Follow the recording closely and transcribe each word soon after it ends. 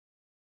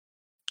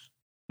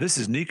This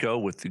is Nico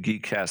with the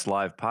Geekcast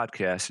Live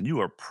podcast, and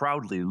you are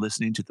proudly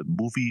listening to the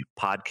Movie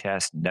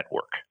Podcast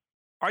Network.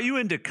 Are you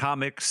into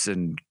comics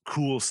and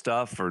cool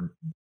stuff, or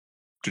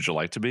did you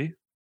like to be?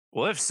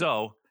 Well, if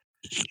so,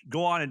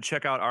 go on and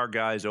check out our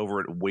guys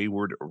over at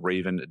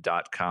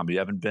waywardraven.com. If you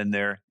haven't been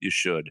there, you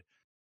should.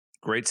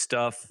 Great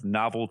stuff,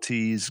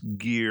 novelties,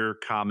 gear,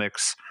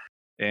 comics,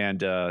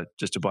 and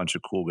just a bunch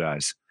of cool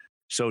guys.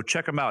 So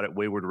check them out at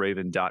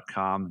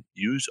waywardraven.com.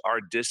 Use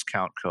our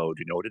discount code.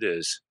 You know what it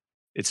is.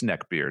 It's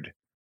Neckbeard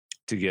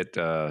to get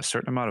a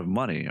certain amount of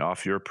money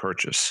off your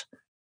purchase.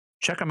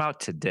 Check them out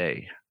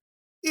today.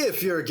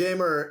 If you're a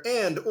gamer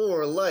and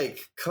or like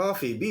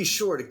coffee, be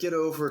sure to get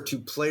over to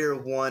Player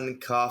One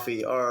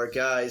Coffee, our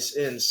guys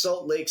in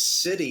Salt Lake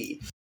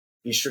City.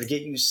 Be sure to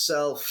get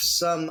yourself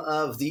some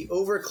of the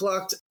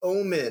overclocked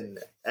Omen,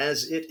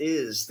 as it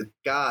is the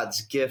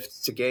God's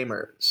gift to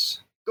gamers.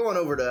 Go on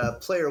over to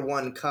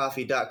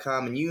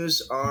playeronecoffee.com and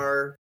use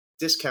our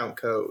discount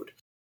code,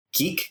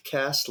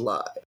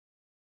 GeekCastLive.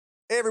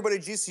 Hey everybody,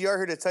 GCR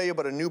here to tell you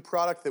about a new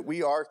product that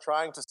we are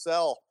trying to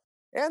sell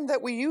and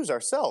that we use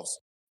ourselves.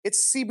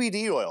 It's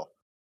CBD oil.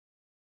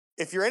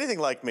 If you're anything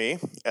like me,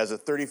 as a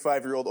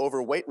 35-year-old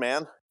overweight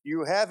man,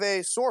 you have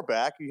a sore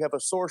back, you have a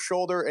sore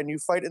shoulder, and you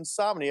fight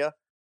insomnia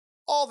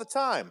all the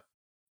time.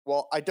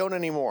 Well, I don't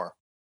anymore.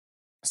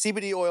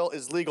 CBD oil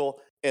is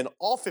legal in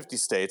all 50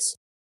 states,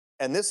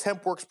 and this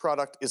HempWorks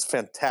product is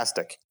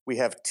fantastic. We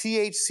have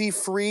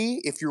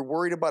THC-free if you're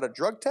worried about a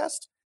drug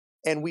test,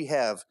 and we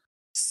have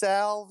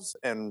salves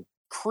and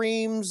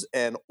creams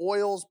and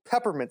oils,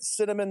 peppermint,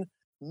 cinnamon,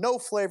 no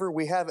flavor.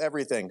 We have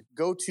everything.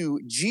 Go to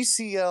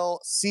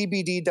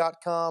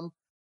GCL6.251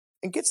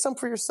 and get some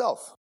for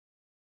yourself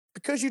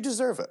because you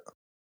deserve it.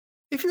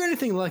 If you're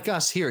anything like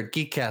us here at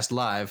Geekcast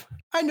Live,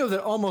 I know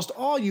that almost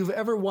all you've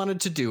ever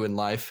wanted to do in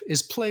life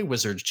is play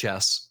wizard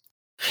chess.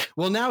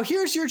 Well, now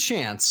here's your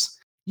chance.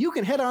 You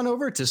can head on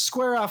over to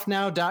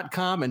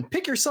squareoffnow.com and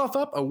pick yourself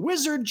up a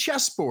wizard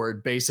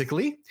chessboard,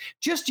 basically.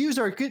 Just use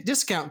our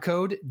discount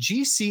code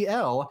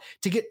GCL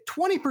to get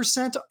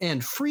 20%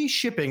 and free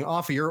shipping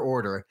off of your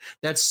order.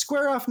 That's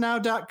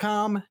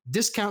squareoffnow.com,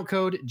 discount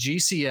code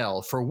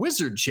GCL for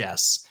wizard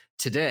chess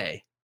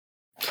today.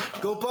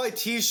 Go buy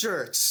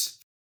t-shirts.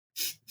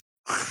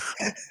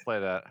 Play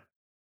that.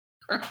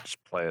 Just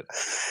play it.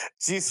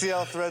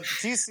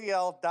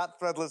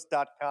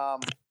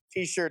 GCL.threadless.com.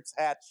 T-shirts,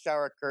 hats,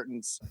 shower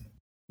curtains.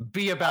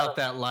 Be about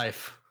that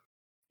life.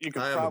 You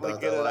can probably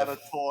get it on a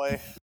toy.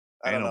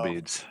 Anal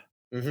beads.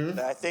 Mm-hmm.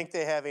 I think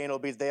they have anal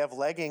beads. They have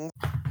leggings.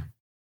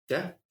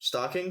 Yeah,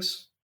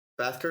 stockings,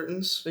 bath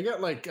curtains. They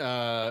got like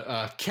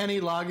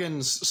Kenny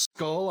Loggins'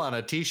 skull on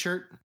a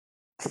t-shirt.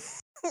 It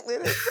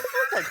looks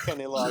like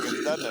Kenny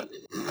Loggins, doesn't it?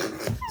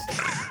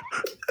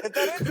 If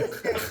that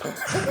interesting, go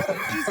to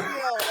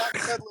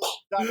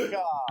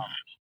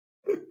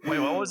GCL.threadless.com. Wait,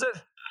 what was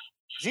it?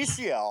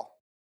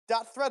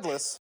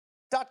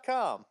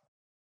 GCL.threadless.com.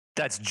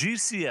 That's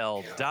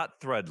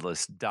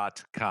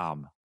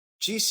GCL.threadless.com.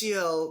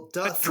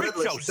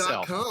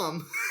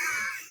 GCL.threadless.com.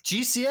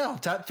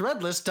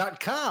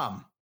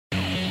 GCL.threadless.com.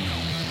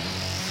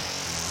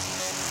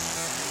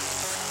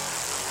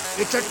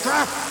 It's a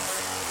trap!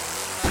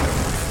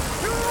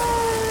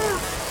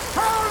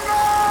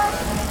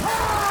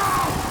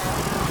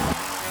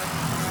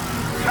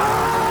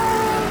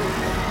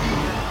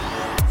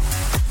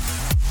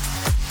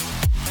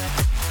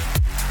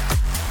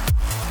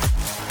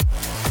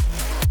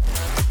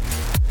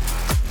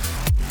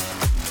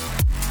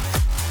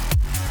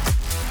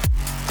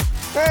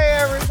 Hey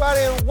everybody,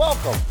 and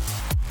welcome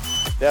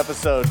to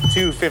episode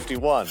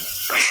 251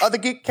 of the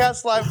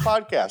Geekcast Live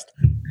podcast.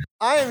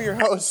 I am your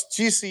host,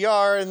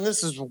 GCR, and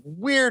this is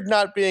weird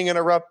not being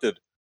interrupted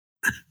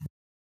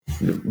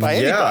by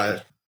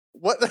anybody.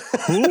 What?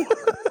 Who?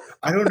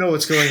 I don't know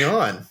what's going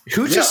on.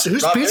 Whose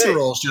pizza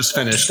rolls just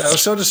finished? I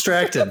was so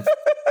distracted.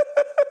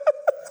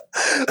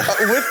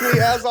 With me,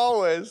 as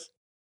always,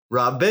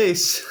 Rob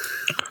Bass.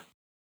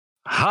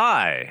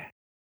 Hi.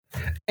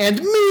 And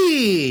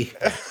me,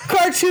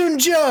 Cartoon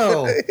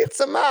Joe. It's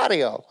a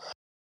Mario.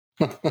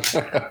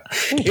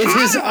 It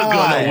is Gonna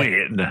I,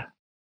 win.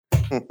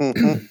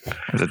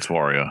 That's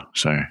Wario.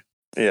 Sorry.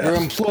 your Yeah.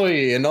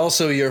 employee and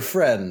also your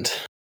friend,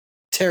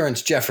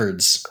 Terrence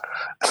Jeffords.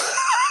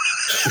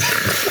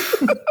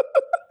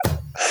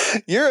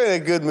 You're in a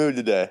good mood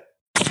today.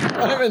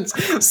 I'm in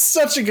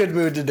such a good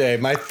mood today.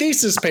 My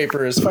thesis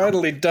paper is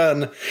finally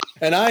done,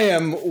 and I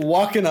am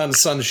walking on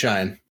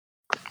sunshine.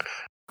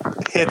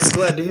 It's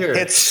Glad to hear it.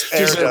 It's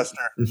air Just a- duster.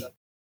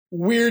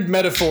 Weird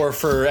metaphor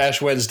for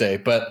Ash Wednesday,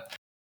 but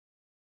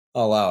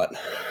I'll allow it.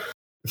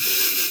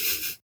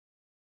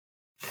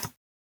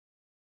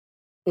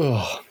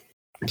 Oh,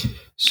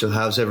 So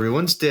how's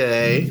everyone's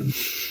day?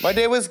 My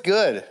day was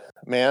good,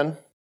 man.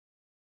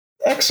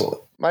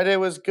 Excellent. My day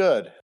was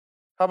good.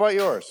 How about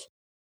yours?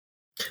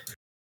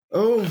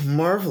 Oh,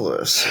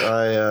 marvelous.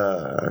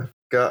 I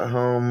got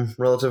home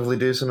relatively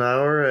decent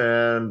hour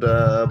and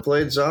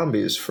played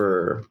zombies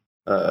for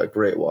a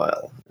great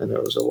while. And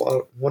it was a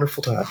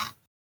wonderful time.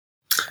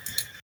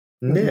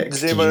 Nick, Does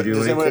did anybody, you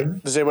do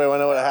anything? does anybody want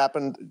to know what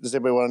happened? Does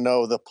anybody want to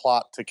know the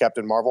plot to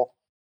Captain Marvel?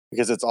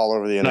 Because it's all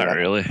over the internet. Not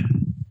really.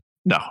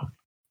 No.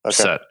 Okay.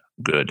 Set.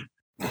 Good.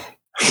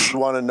 You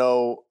want to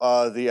know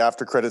the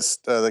after credits,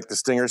 like the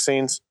stinger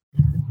scenes?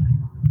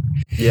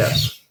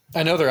 Yes.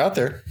 I know they're out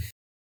there.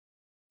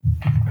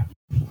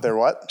 They're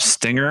what?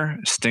 Stinger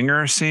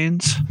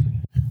scenes?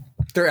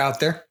 They're out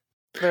there.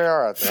 They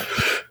are out there.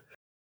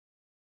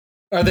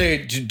 Are they?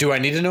 Do I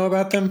need to know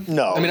about them?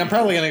 No. I mean, I'm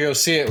probably going to go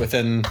see it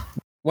within.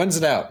 When's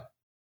it out?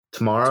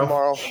 Tomorrow.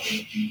 Tomorrow.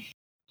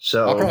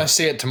 So I'll probably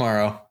see it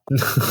tomorrow.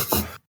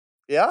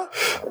 Yeah?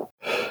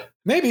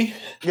 Maybe. You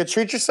gonna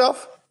treat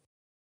yourself?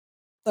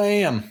 I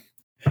am.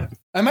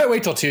 I might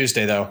wait till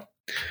Tuesday though,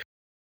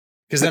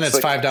 because then it's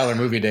 $5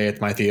 movie day at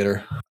my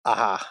theater.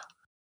 Aha.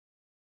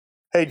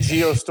 Hey,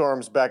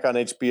 Geostorm's back on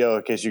HBO.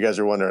 In case you guys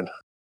are wondering,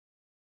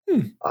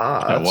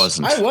 I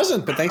wasn't. I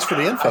wasn't, but thanks for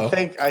the info. I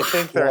think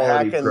they're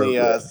Quality hacking program.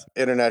 the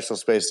International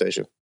Space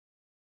Station.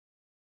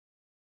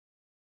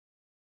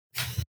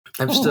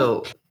 I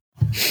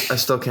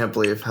still can't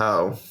believe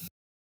how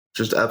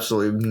just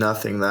absolutely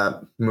nothing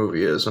that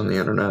movie is on the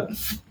internet.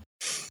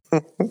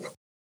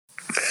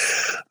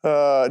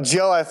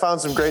 Joe, I found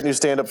some great new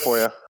stand-up for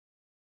you.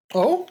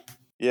 Oh,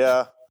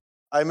 Yeah,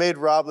 I made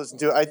Rob listen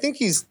to it. I think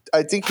he's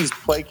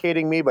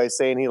placating me by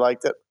saying he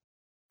liked it.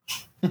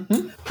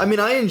 I mean,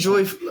 I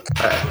enjoy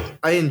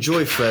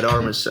Fred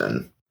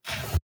Armisen.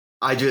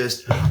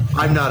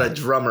 I'm not a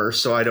drummer,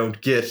 so I don't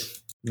get.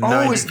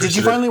 did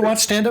you finally watch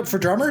Stand Up for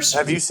Drummers?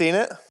 Have you seen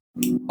it?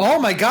 Oh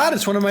my God,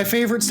 it's one of my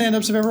favorite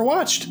stand-ups I've ever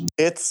watched.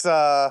 It's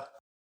I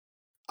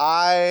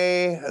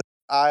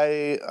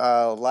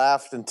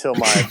laughed until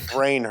my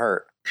brain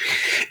hurt.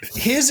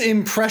 His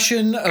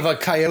impression of a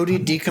coyote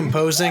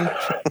decomposing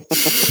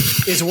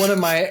is one of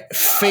my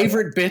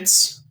favorite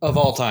bits of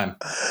all time.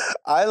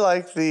 I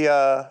like the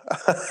I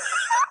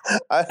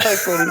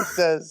like when he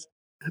says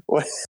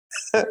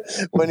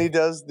when he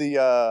does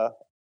the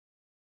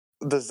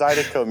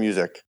Zydeco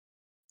music.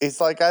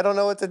 He's like, I don't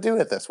know what to do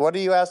with this. What are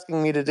you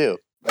asking me to do?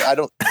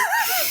 You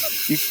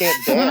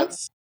can't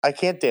dance. I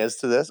can't dance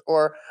to this.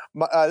 Or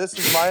this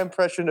is my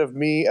impression of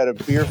me at a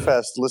beer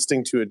fest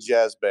listening to a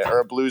jazz band or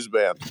a blues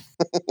band.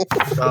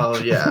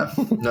 Oh yeah,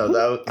 no,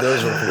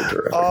 those were pretty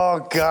terrific.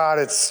 Oh God,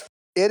 it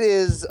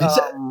is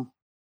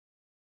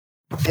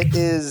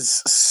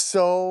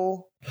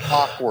so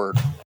awkward.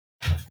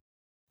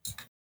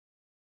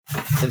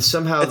 And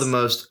somehow the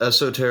most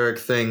esoteric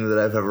thing that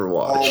I've ever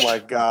watched. Oh my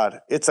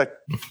God,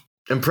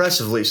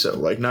 Impressively so.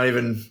 Like not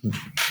even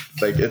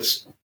like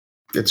it's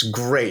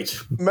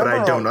great, but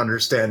I don't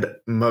understand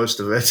most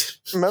of it.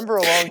 Remember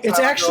a long time It's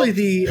ago? actually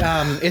the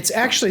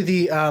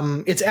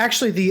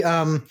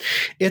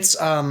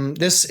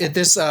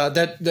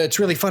that's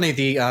really funny.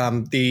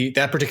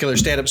 That particular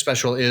stand-up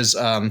special is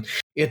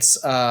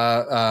it's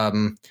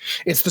the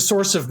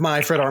source of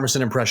my Fred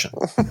Armisen impression.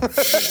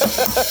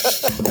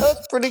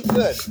 That's pretty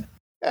good.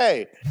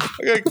 Hey,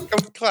 I'm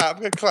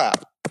gonna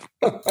clap.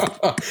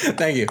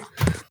 Thank you.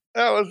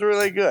 That was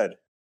really good.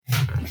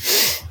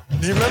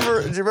 Do you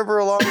remember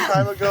a long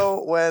time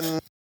ago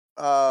when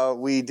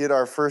we did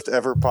our first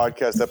ever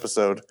podcast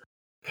episode,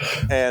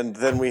 and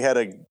then we had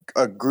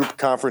a group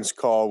conference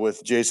call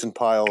with Jason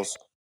Piles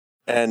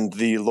and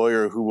the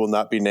lawyer who will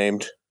not be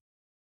named,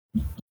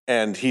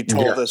 and he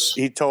told us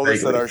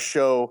that our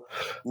show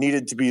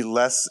needed to be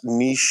less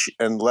niche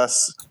and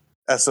less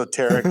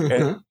esoteric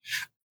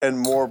and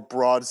more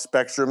broad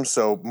spectrum,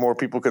 so more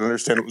people could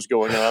understand what was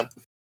going on.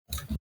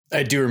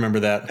 I do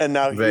remember that. And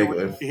now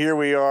here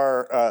we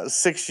are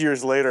 6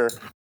 years later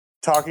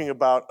talking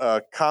about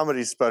a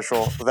comedy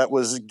special that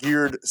was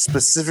geared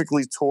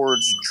specifically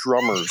towards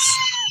drummers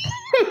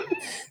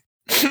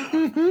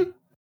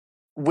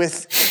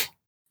with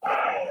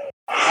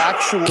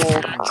actual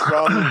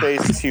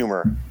drum-based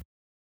humor.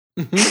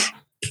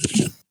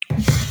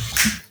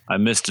 I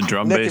missed a Nick,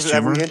 drum-based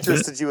have humor. we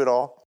interested you at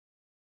all?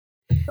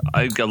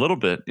 A little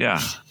bit,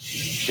 yeah.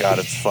 God,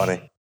 it's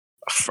funny.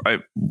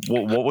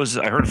 What was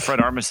I heard Fred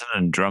Armisen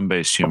and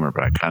drum-based humor,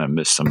 but I kind of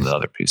missed some of the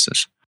other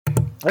pieces.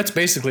 That's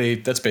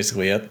basically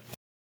it.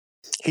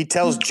 He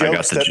tells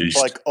jokes that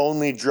like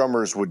only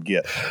drummers would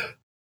get.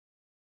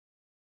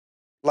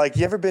 Like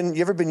you ever been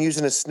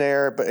using a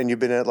snare, and you've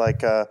been at like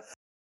the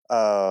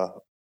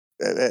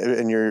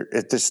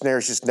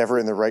snare's just never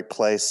in the right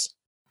place.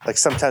 Like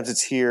sometimes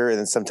it's here and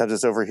then sometimes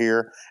it's over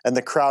here, and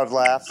the crowd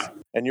laughs,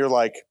 and you're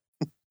like,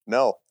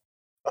 no.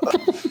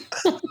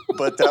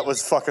 But that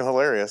was fucking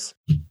hilarious.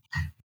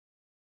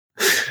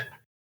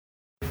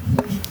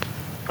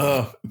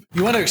 You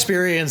want to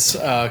experience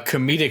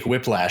comedic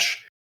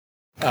whiplash?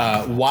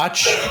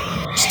 Watch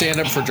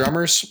Stand Up for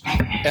Drummers,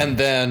 and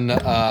then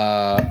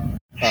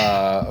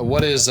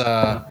what is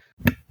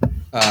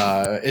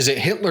it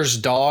Hitler's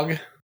Dog?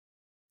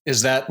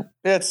 Is that?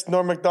 Yeah, it's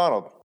Norm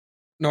Macdonald.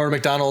 Norm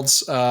Macdonald's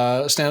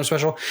stand-up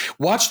special.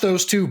 Watch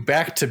those two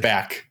back to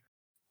back.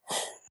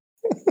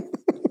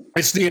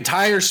 It's the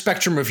entire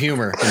spectrum of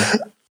humor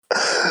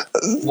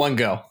in one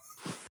go.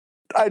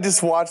 I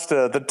just watched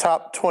the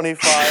top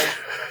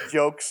 25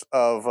 jokes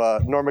of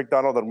Norm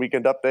Macdonald on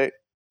Weekend Update.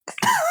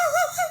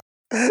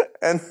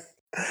 And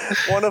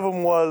one of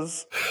them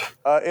was,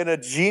 in a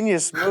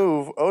genius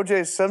move,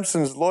 O.J.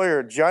 Simpson's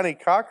lawyer, Johnny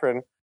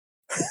Cochran,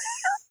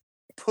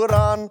 put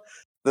on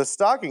the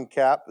stocking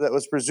cap that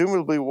was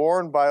presumably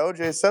worn by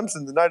O.J.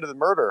 Simpson the night of the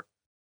murder.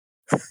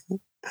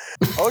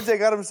 O.J.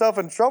 got himself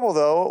in trouble,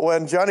 though,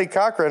 when Johnny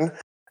Cochran,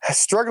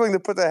 struggling to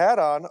put the hat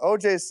on,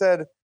 O.J.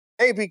 said,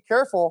 "Hey, be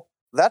careful.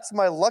 That's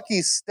my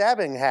lucky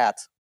stabbing hat."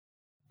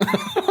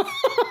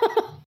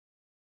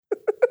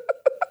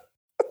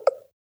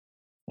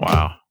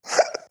 Wow.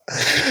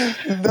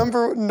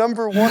 Number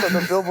one on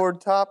the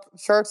Billboard top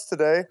charts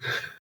today.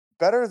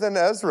 Better than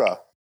Ezra.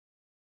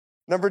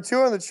 Number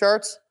 2 on the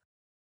charts,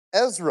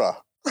 Ezra.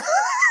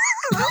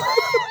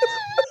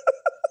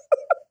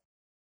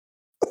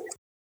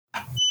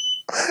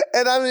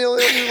 And I'm the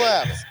only one who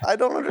laughs. I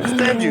don't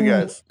understand you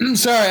guys.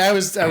 Sorry, I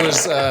was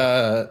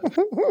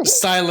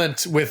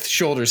silent with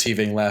shoulders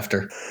heaving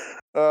laughter.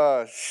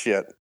 Oh,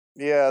 shit.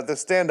 Yeah, the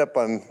stand-up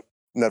on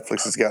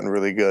Netflix has gotten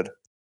really good.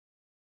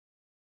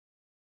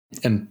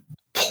 And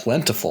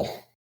plentiful.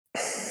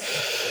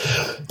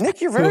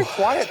 Nick, you're very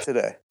quiet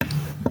today.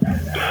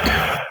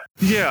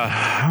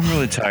 Yeah, I'm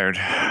really tired.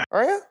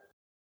 Are you?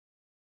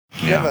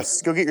 Yeah.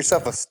 Go get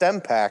yourself a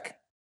stem pack.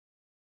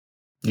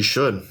 You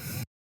should.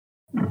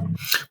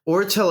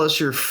 Or tell us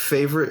your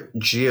favorite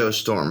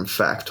Geostorm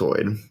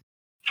factoid.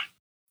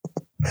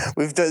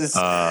 We've done this.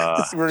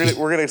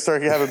 We're gonna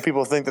start having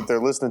people think that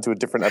they're listening to a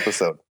different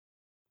episode.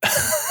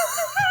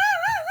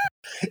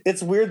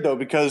 It's weird though,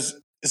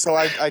 because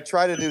I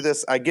try to do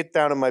this. I get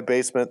down in my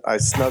basement, I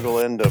snuggle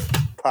into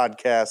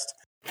podcast,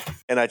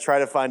 and I try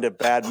to find a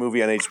bad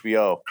movie on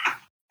HBO.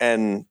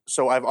 And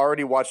so I've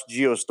already watched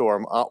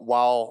Geostorm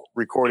while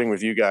recording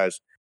with you guys.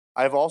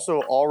 I've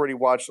also already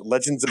watched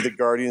Legends of the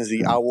Guardians,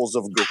 The Owls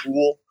of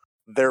Ga'Hoole.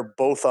 They're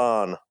both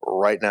on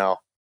right now.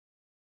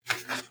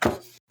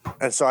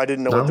 And so I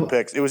didn't know what to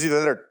pick. It was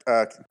either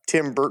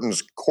Tim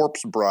Burton's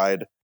Corpse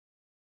Bride.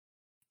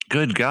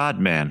 Good God,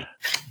 man.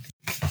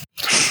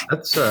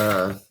 That's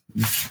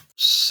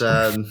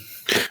sad.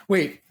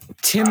 Wait,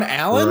 Tim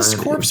Allen's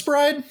Corpse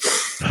Bride?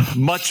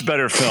 Much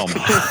better film.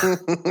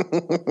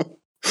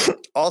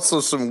 Also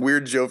some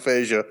weird Joe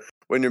Fascia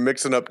when you're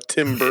mixing up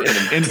Tim Burton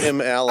and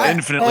Tim Allen.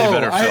 Infinitely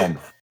better film.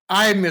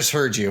 I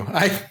misheard you.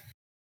 I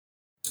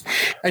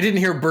didn't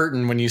hear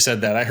Burton when you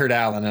said that. I heard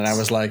Allen, and I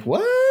was like,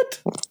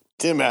 what?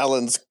 Tim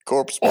Allen's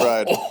Corpse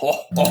Bride.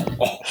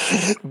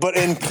 But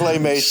in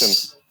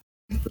claymation.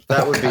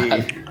 That would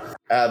be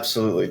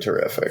absolutely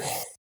terrific.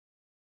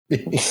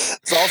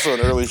 It's also an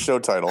early show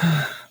title.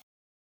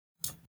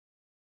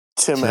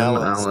 Tim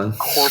Allen's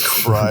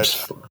Corpse Bride.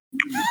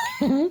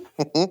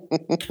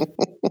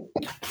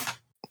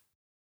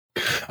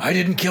 I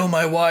didn't kill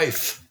my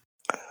wife.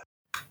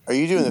 Are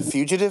you doing The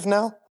Fugitive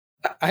now?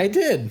 I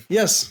did,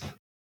 yes.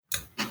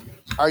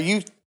 Do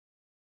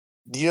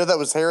you know that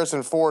was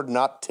Harrison Ford,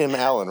 not Tim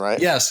Allen, right?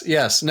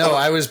 Yes. No,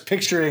 I was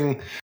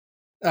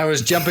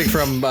jumping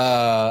from,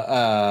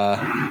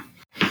 I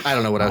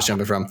don't know what I was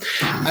jumping from.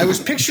 I was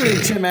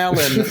picturing Tim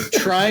Allen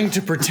trying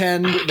to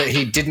pretend that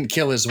he didn't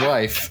kill his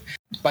wife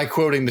by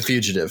quoting The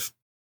Fugitive.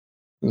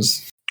 It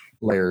was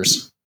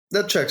layers.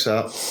 That checks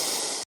out.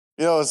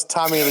 You know, it's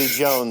Tommy Lee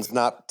Jones,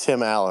 not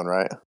Tim Allen,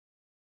 right?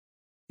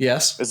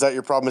 Yes. Is that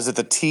your problem? Is it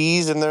the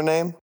T's in their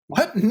name?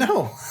 What?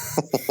 No.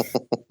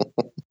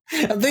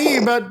 I'm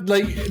thinking about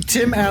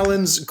Tim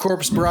Allen's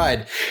Corpse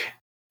Bride.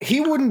 He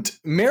wouldn't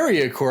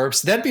marry a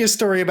corpse. That'd be a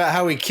story about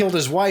how he killed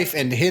his wife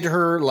and hid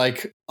her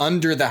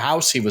under the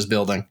house he was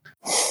building.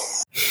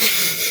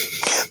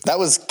 That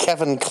was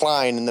Kevin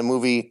Kline in the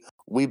movie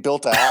We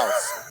Built a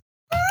House.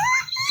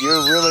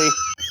 You're really...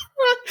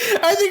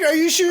 Are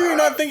you sure you're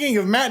not thinking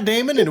of Matt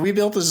Damon and We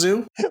Built a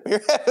Zoo?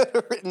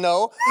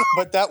 No,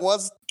 but that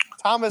was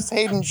Thomas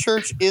Hayden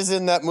Church is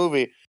in that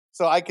movie.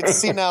 So I can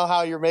see now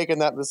how you're making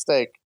that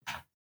mistake.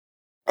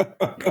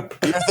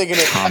 You're thinking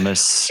of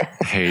Thomas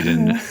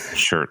Hayden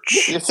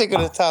Church. You're thinking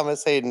of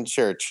Thomas Hayden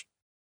Church.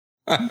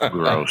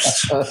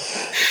 Gross.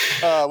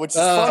 Which is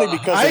funny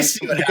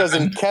because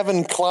in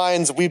Kevin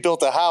Kline's We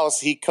Built a House,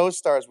 he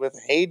co-stars with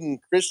Hayden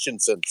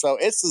Christensen. So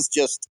this is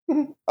just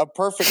a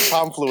perfect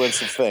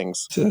confluence of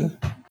things.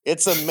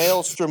 It's a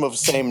maelstrom of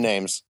same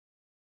names.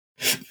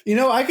 You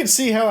know, I could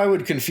see how I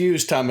would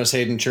confuse Thomas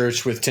Hayden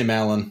Church with Tim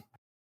Allen.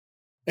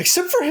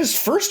 Except for his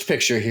first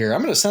picture here.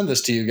 I'm going to send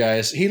this to you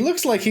guys. He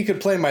looks like he could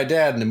play my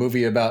dad in a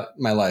movie about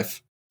my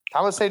life.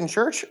 Thomas Hayden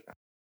Church?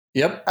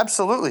 Yep.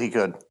 Absolutely he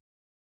could.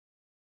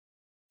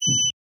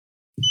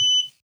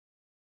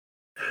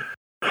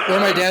 Or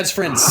my dad's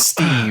friend,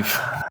 Steve.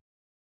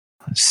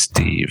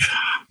 Steve.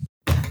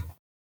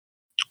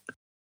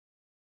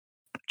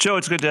 Joe,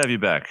 it's good to have you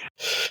back.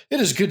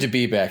 It is good to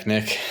be back,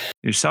 Nick.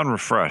 You sound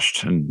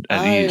refreshed and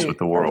at ease with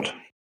the world.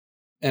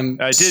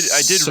 I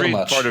did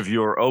read part of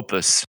your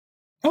opus.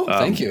 Oh,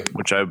 thank you.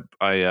 Which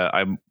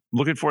I'm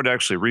looking forward to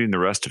actually reading the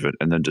rest of it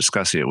and then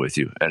discussing it with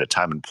you at a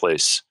time and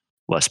place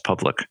less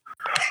public.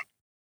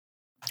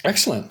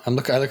 Excellent. I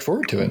look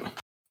forward to it.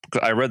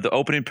 I read the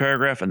opening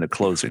paragraph and the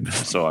closing,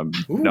 so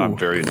now I'm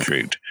very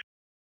intrigued.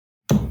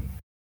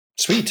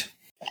 Sweet.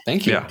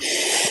 Thank you. Yeah.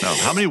 Now,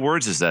 how many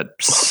words is that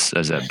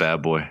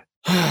bad boy?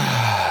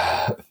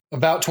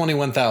 About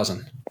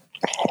 21,000.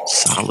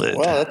 Solid.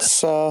 Well,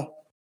 that's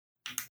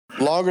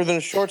longer than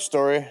a short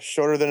story,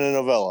 shorter than a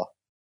novella.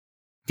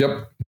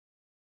 Yep.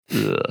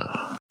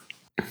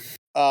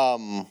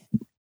 Ugh.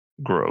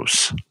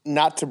 Gross.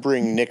 Not to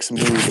bring Nick's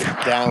mood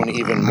down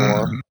even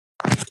more.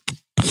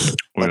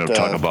 We're going to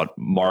talk about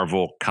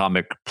Marvel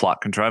comic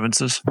plot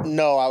contrivances?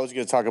 No, I was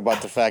going to talk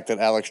about the fact that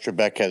Alex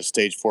Trebek has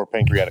stage 4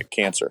 pancreatic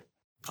cancer.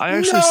 I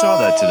actually saw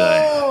that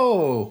today.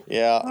 Oh,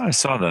 yeah. I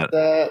saw that.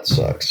 That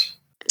sucks.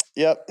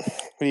 Yep.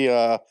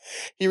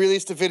 He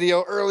released a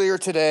video earlier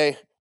today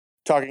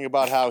talking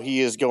about how he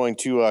is going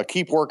to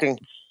keep working.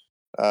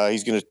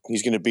 He's going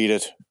to beat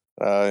it.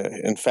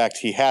 In fact,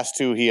 he has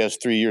to. He has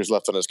 3 years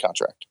left on his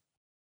contract.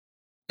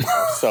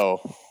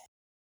 So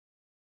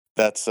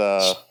that's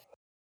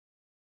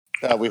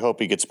we hope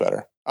he gets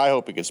better. I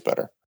hope he gets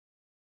better.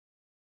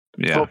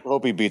 Yeah.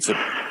 Hope he beats it.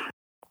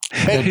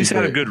 He's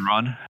had a good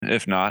run,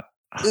 if not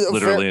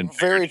literally and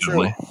very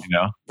true. You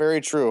know,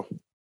 very true.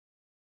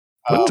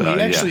 He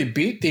actually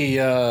beat the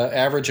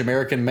average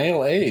American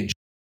male age.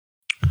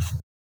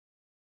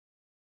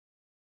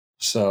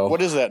 So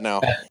what is that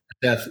now?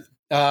 Death.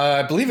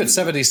 I believe it's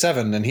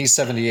 77, and he's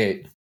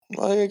 78.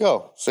 Well, there you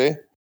go. See,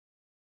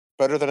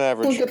 better than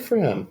average. Well, good for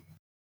him.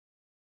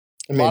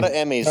 A lot of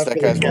Emmys. That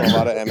guy's won a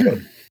lot of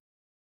Emmys.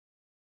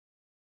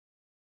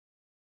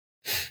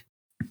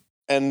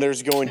 And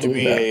there's going to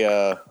be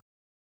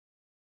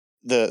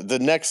the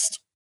next.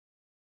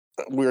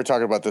 We were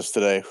talking about this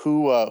today.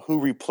 Who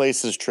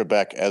replaces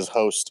Trebek as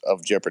host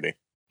of Jeopardy?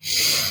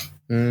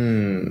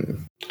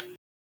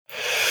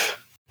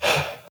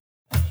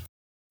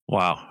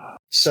 Wow.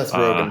 Seth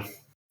Rogen.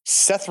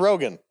 Seth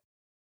Rogen.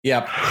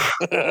 Yep.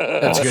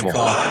 That's a good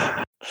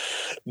call.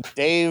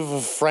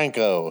 Dave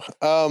Franco.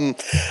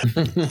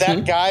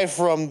 That guy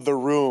from The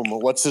Room.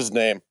 What's his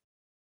name?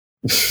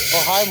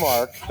 Oh, hi,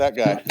 Mark. That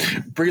guy.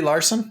 Brie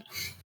Larson?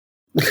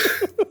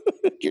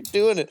 You're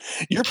doing it.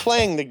 You're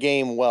playing the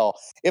game well.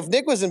 If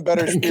Nick was in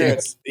better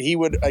spirits, he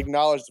would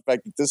acknowledge the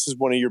fact that this is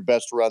one of your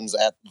best runs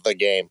at the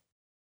game.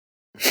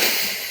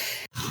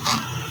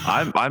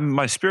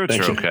 My spirits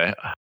are okay.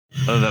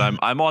 Other than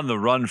I'm on the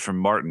run from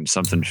Martin,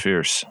 something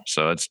fierce.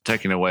 So it's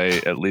taking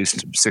away at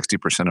least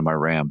 60% of my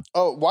RAM.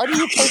 Oh, why do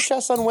you play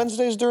chess on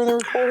Wednesdays during the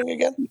recording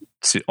again?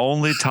 It's the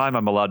only time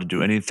I'm allowed to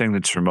do anything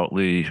that's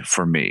remotely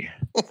for me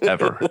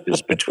ever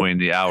is between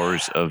the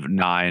hours of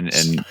 9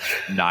 and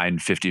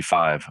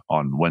 9:55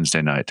 on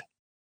Wednesday night.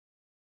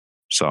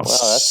 So wow,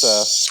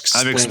 that's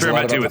I'm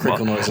experimenting with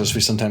critical noises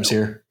we sometimes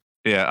hear.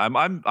 Yeah,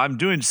 I'm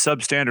doing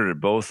substandard at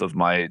both of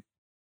my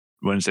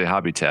Wednesday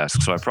hobby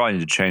tasks, so I probably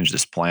need to change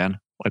this plan,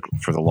 like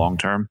for the long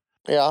term.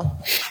 Yeah.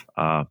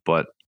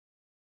 But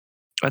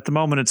at the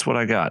moment, it's what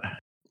I got.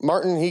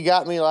 Martin, he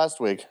got me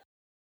last week.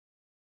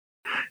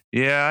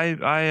 Yeah,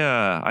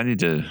 I need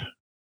to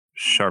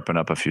sharpen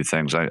up a few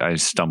things. I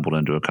stumbled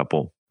into a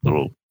couple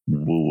little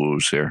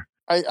woo-woos here.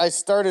 I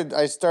started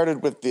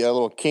with the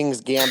little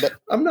King's Gambit.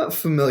 I'm not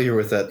familiar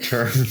with that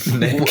term,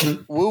 Nick.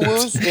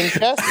 Woo-woos in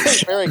chess?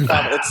 It's very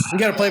common. You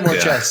got to play more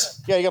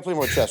chess. Yeah, you got to play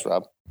more chess,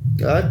 Rob.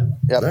 I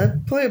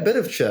play a bit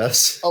of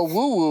chess. A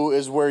woo-woo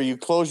is where you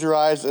close your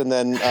eyes and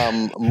then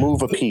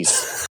move a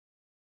piece.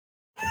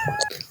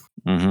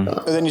 Mm-hmm.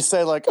 And then you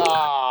say like,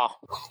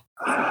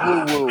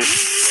 woo-woo.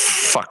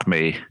 Fuck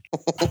me.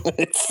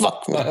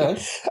 Fuck me.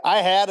 I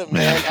had him,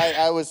 man.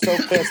 I was so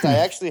pissed. I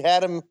actually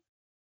had him.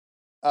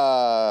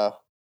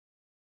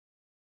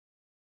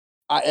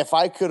 If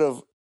I could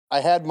have, I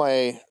had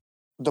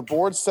the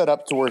board set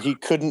up to where he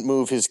couldn't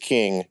move his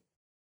king.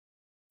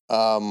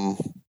 Because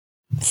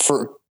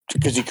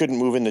he couldn't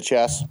move in the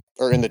chess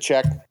or in the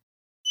check.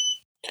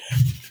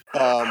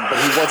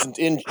 But he wasn't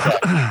in check.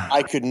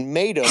 I could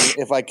mate him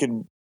if I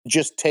could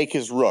just take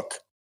his rook.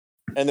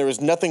 And there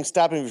was nothing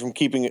stopping me from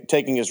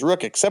taking his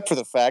rook except for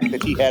the fact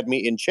that he had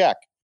me in check.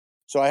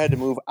 So I had to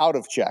move out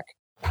of check.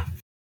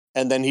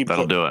 And then he'd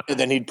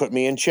put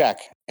me in check,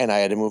 and I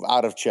had to move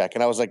out of check.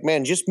 And I was like,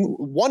 man, just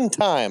one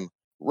time,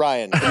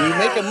 Ryan, can you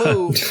make a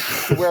move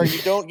to where you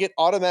don't get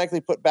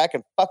automatically put back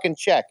in fucking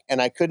check?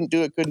 And I couldn't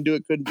do it.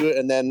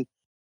 And then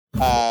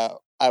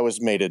I was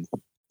mated.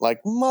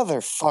 Like,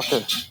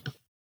 motherfucker.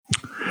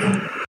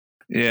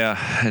 Yeah,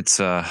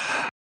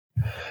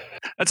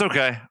 that's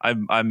okay.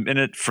 I'm in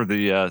it for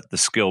the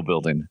skill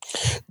building.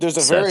 There's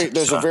a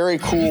very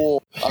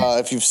cool.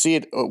 If you see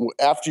it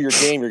after your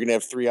game, you're gonna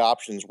have 3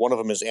 options. One of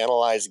them is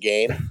analyze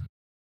game.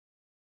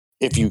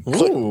 If you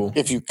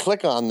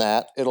click on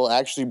that, it'll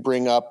actually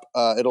bring up.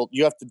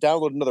 You have to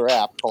download another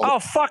app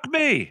called. Fuck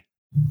me.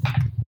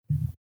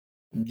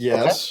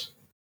 Yes.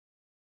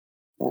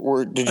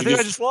 Okay.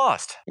 I just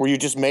lost. Were you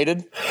just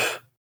mated?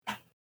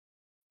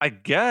 I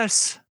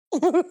guess.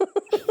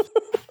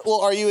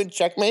 Well, are you in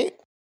checkmate?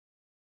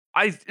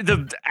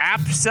 The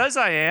app says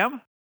I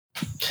am.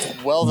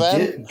 Well then,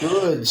 Get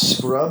good,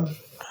 scrub.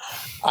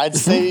 I'd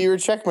say you were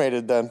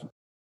checkmated then.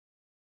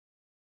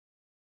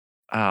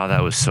 Oh,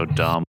 that was so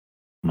dumb.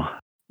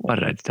 What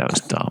did I? That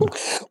was dumb.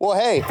 Well,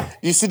 hey,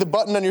 you see the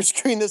button on your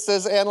screen that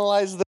says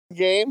analyze the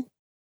game?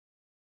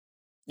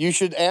 You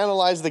should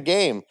analyze the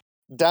game.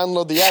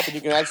 Download the app and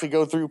you can actually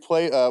go through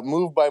play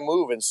move by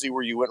move and see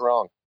where you went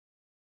wrong.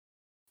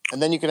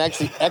 And then you can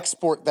actually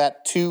export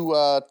that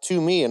to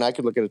me and I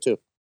could look at it too.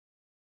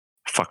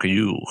 Fuck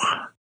you.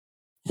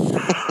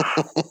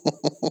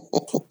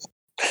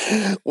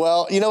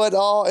 Well, you know, it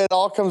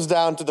all comes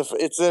down to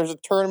there's a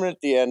tournament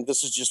at the end.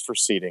 This is just for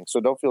seeding, so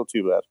don't feel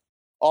too bad.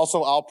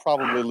 Also, I'll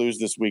probably lose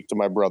this week to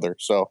my brother.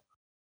 So,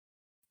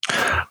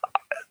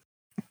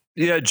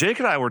 yeah, Jake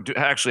and I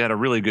actually had a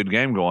really good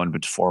game going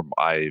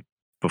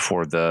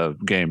before the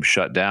game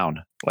shut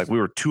down. Like we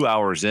were 2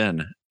 hours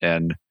in,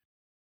 and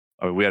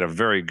we had a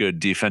very good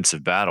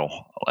defensive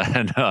battle,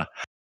 and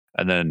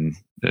then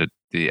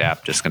the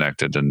app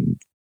disconnected, and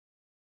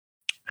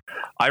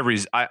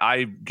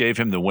I gave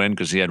him the win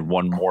because he had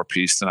one more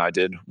piece than I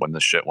did when the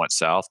shit went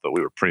south, but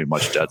we were pretty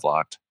much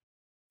deadlocked.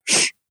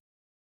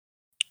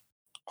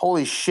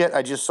 Holy shit!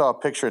 I just saw a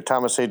picture of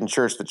Thomas Hayden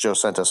Church that Joe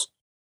sent us.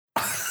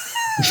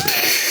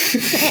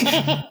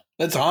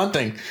 That's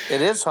haunting.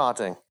 It is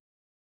haunting.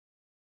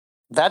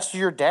 That's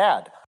your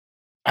dad.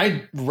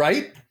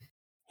 Right?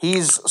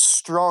 He's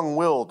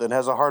strong-willed and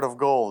has a heart of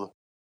gold.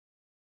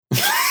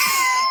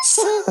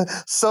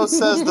 So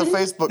says the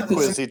Facebook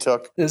quiz he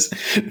took. His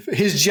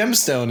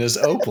gemstone is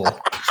opal.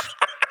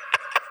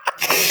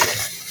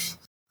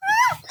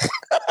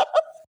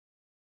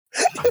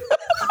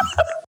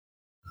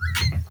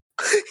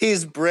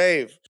 He's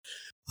brave.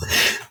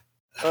 His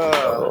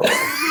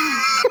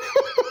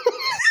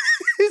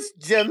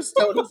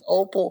gemstone is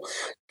opal.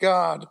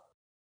 God.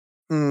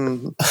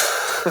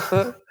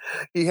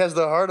 He has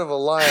the heart of a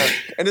lion.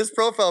 And his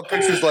profile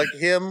picture's like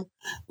him.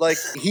 Like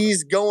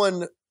he's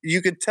going,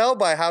 you could tell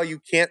by how you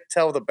can't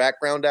tell the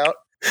background out.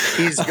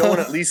 He's going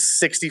at least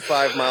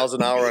 65 miles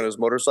an hour on his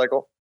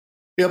motorcycle.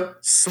 Yep.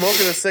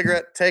 Smoking a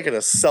cigarette, taking a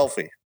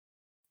selfie.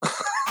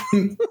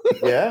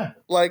 Yeah.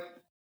 Like,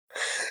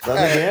 Run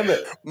the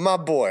gambit. my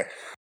boy.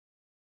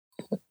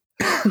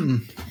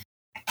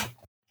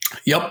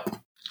 Yep.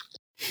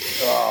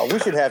 We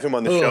should have him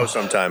on the show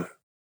sometime.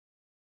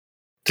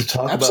 To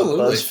talk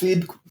Absolutely. about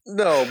BuzzFeed.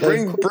 No,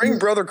 bring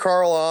brother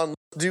Carl on.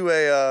 Let's do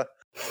a.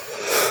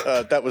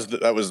 That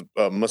was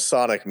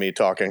Masonic me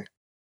talking.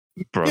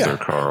 Brother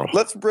Carl.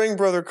 Let's bring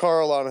brother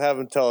Carl on and have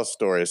him tell us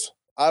stories.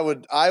 I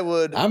would.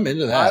 I'm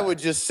into that. I would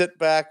just sit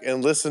back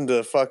and listen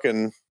to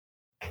fucking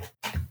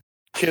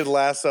Kid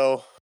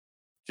Lasso.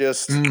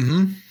 Just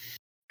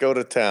go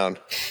to town.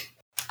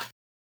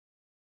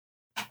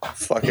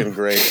 Fucking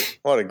great.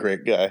 What a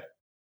great guy.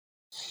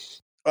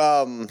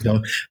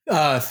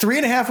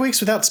 3.5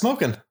 weeks without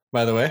smoking,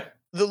 by the way.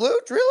 The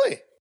Luch, really?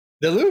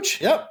 The Luch,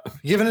 yep.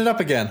 Giving it up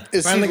again.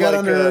 Is Finally he got like,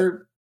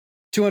 under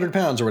 200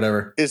 pounds or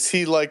whatever. Is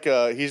he like,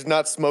 he's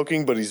not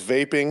smoking, but he's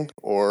vaping,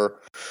 or?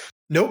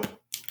 Nope.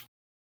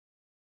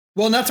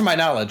 Well, not to my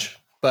knowledge,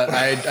 but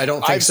I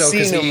don't think so,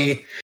 because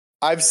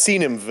I've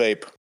seen him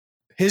vape.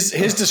 His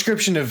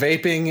description of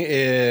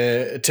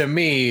vaping to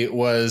me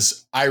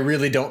was, I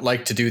really don't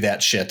like to do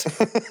that shit.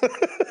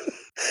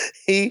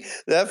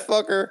 That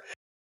fucker,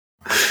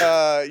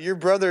 your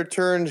brother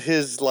turned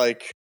his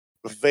like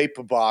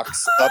vape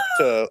box up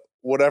to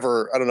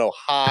whatever, I don't know,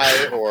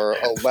 high or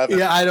 11.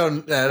 Yeah, I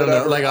don't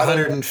know, like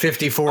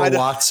 154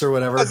 watts or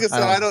whatever.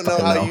 I don't know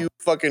how you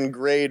fucking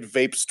grade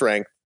vape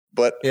strength,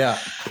 but yeah,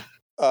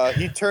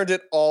 he turned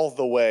it all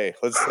the way.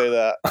 Let's say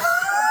that.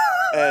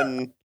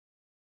 And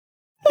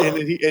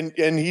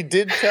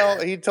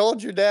he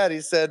told your dad,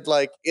 he said,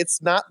 like,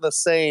 it's not the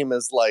same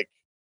as like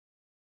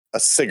a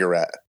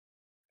cigarette.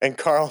 And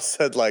Carl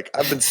said, like,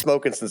 I've been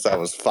smoking since I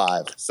was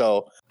 5.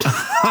 So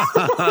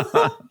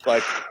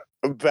like,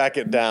 back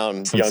it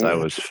down. Since I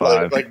was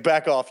 5. Like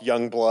back off,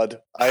 young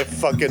blood. I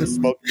fucking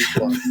smoked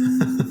before.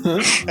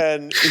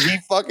 And he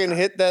fucking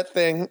hit that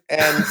thing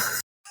and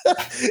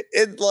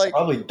it like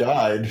probably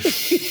died.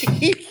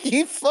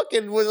 He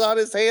fucking was on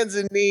his hands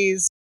and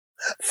knees.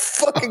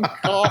 Fucking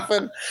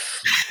coughing.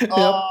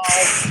 Oh,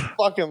 I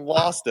fucking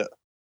lost it.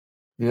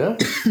 Yeah.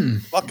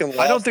 Fucking lost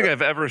I don't think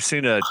I've ever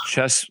seen a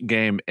chess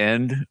game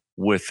end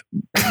with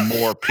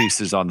more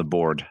pieces on the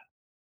board.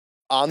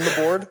 On the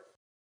board?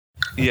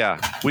 Yeah.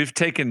 We've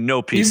taken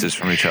no pieces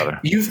from each other.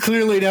 You've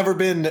clearly never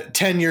been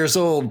 10 years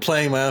old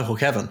playing my Uncle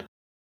Kevin.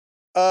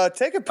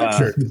 Take a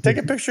picture. Take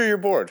a picture of your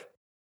board.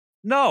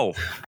 No.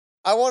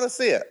 I want to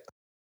see it.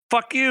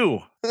 Fuck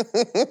you.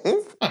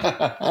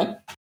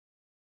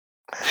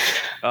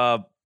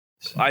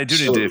 I do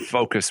need to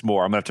focus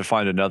more. I'm going to have to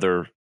find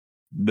another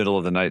middle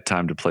of the night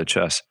time to play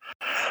chess.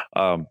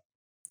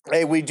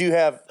 Hey, we do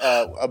have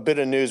a bit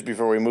of news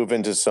before we move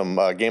into some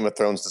Game of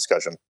Thrones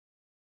discussion.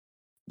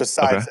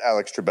 Besides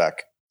Alex Trebek,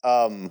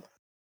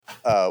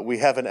 we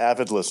have an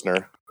avid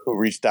listener who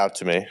reached out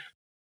to me,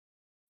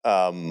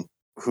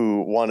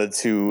 who wanted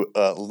to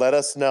let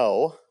us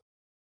know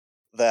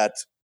that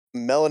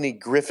Melanie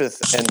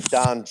Griffith and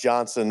Don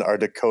Johnson are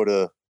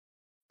Dakota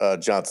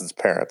Johnson's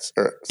parents.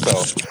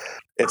 So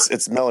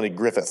it's Melanie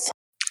Griffith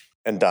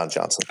and Don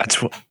Johnson.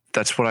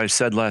 That's what I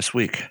said last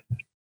week.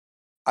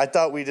 I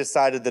thought we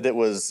decided that it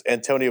was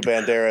Antonio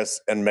Banderas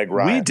and Meg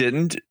Ryan. We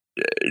didn't.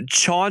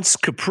 Chance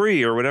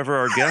Capri or whatever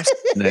our guest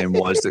name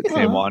was that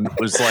came on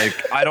was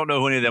like, I don't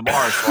know who any of them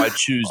are, so I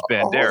choose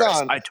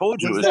Banderas. I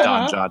told you it was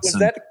Don Johnson. Was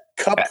that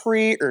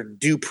Capri or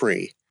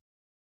Dupree?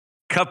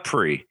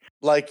 Capri.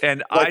 Like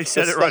I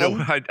said it right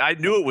away. I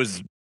knew it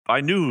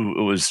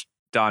was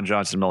Don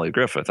Johnson, Melanie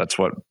Griffith. That's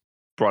what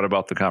brought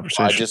about the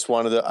conversation. I just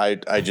wanted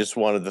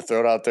to throw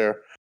it out there.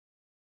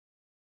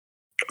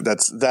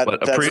 That's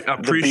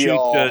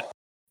appreciate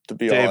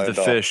Dave the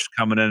Fish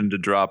coming in to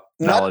drop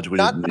knowledge we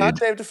didn't need. Not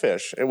Dave the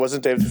Fish. It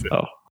wasn't Dave the Fish.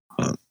 Oh.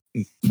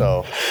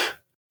 So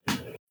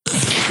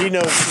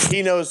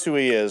he knows who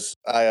he is.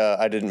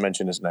 I didn't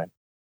mention his name.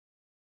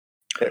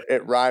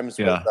 It rhymes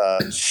with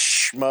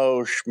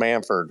Schmo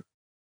Schmanford.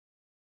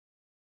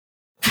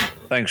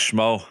 Thanks,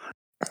 Schmo.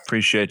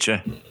 Appreciate you.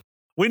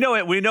 We know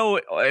it. We know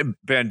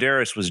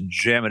Banderas was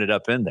jamming it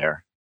up in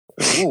there.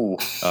 Ooh.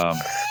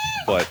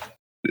 But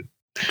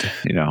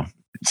he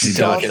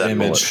dodged that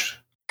image.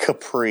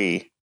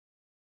 Capri.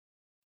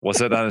 Was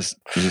that not is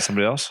it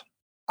somebody else?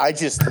 I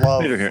just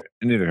love neither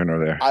here nor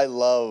there. I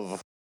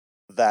love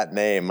that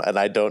name, and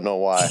I don't know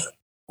why.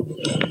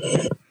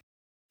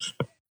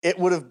 It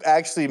would have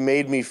actually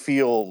made me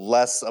feel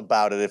less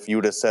about it if you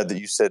would have said that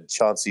you said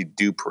Chauncey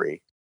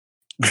Dupree.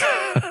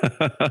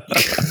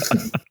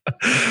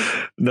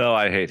 No,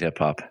 I hate hip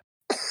hop.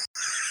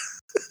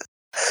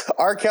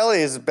 R.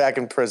 Kelly is back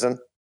in prison.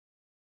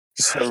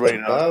 Just so everybody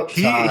knows.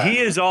 He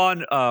is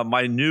on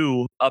my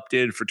new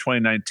updated for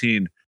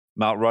 2019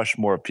 Mount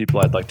Rushmore of people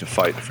I'd like to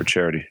fight for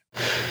charity.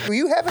 Well,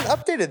 you haven't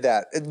updated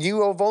that.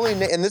 You have only,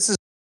 and this is,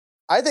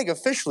 I think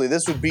officially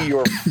this would be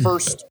your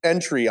first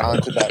entry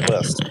onto that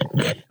list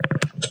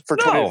for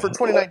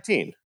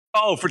 2019.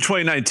 Oh, for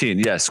 2019,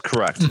 yes,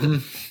 correct. Mm-hmm.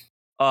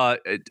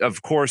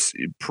 Of course,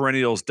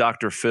 perennials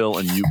Dr. Phil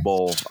and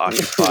U-Bowl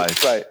occupy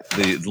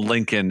the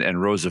Lincoln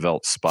and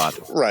Roosevelt spot.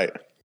 Right.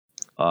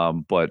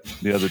 But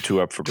the other two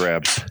up for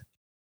grabs.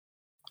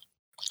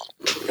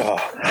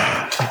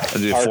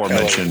 The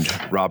aforementioned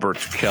Robert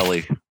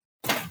Kelly.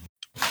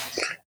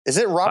 Is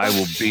it Robert? I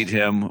will beat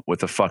him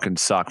with a fucking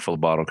sock full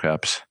of bottle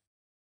caps.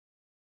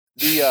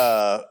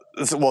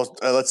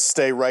 Let's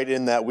stay right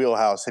in that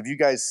wheelhouse. Have you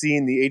guys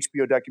seen the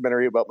HBO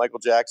documentary about Michael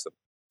Jackson?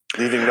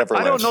 Leaving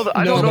Neverland. I don't know that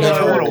I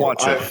want to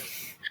watch it.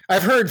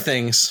 I've heard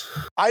things.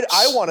 I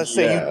want to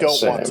say you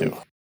don't want to.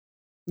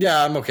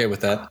 Yeah, I'm okay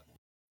with that.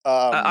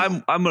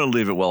 I'm going to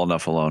leave it well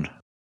enough alone.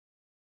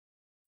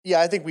 Yeah,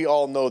 I think we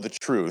all know the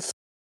truth.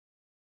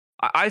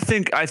 I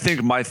think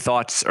my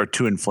thoughts are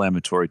too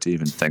inflammatory to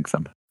even think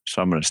them.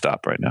 So I'm going to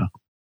stop right now.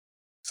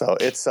 So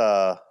it's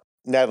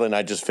Natalie and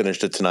I just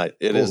finished it tonight.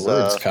 It is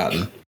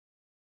Cotton.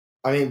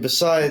 I mean,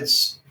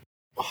 besides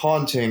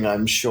haunting,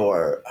 I'm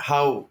sure.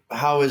 How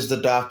is the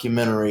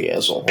documentary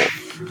as a whole?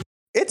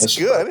 It's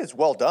good. I mean, it's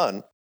well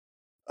done.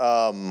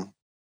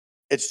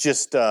 It's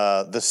just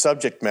the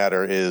subject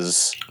matter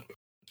is.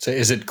 So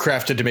is it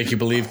crafted to make you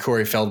believe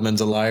Corey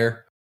Feldman's a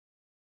liar?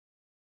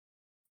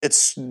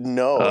 It's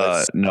no.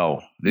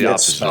 The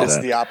opposite. It's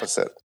the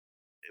opposite.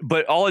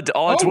 But it's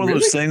one of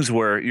those things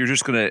where you're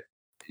just gonna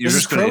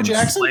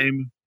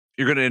inflame.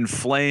 You're gonna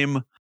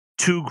inflame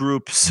two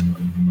groups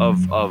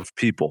of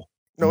people.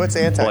 No, it's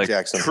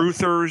anti-Jackson. Like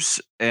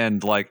truthers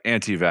and like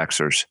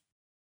anti-vaxxers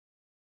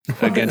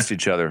against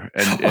each other.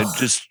 And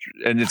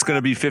it's going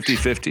to be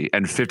 50-50.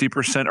 And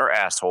 50% are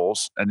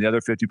assholes and the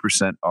other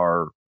 50%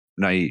 are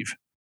naive.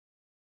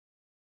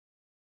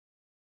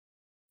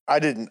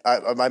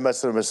 I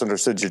must have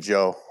misunderstood you,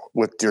 Joe,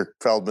 with your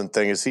Feldman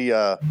thing. Is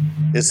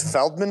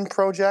Feldman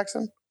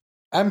pro-Jackson?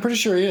 I'm pretty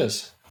sure he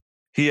is.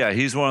 Yeah,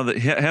 he's one of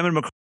him and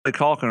Macaulay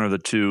Culkin are the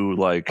two,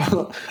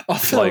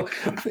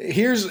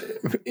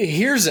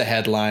 here's a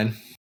headline.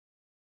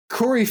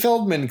 Corey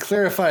Feldman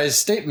clarifies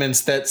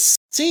statements that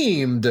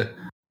seemed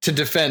to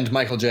defend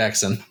Michael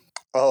Jackson.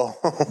 Oh.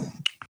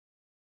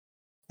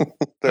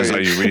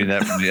 Are you reading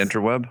that from the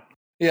interweb?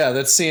 Yeah,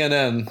 that's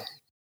CNN.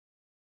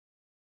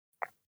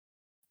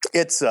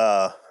 It's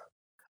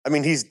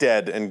he's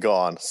dead and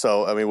gone.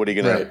 So what are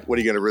you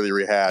gonna really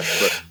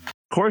rehash? But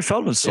Corey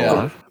Feldman's still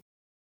alive.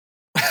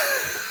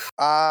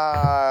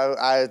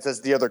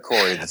 That's the other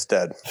Corey that's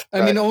dead.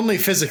 I mean, only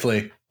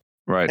physically.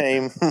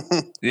 Right.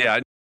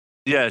 Yeah.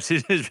 Yes,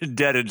 he's been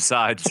dead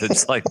inside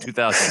since like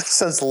 2000.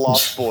 Since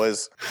Lost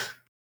Boys.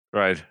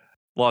 Right.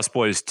 Lost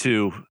Boys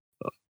 2.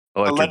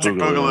 Electric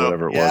Boogaloo,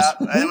 whatever it was.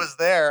 Yeah, it was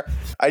there.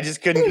 I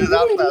just couldn't get it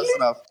out fast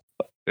enough.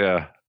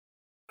 Yeah.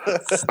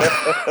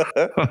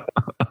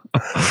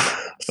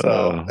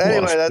 So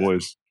anyway, Lost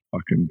Boys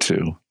fucking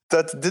 2.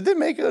 Did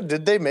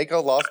they make a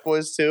Lost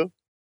Boys 2?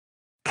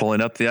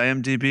 Pulling up the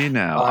IMDb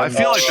now. I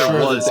feel like there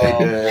was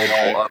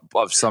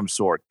of some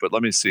sort, but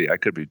let me see. I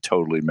could be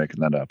totally making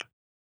that up.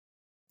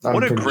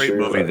 What a great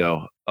movie,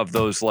 though, of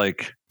those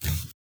like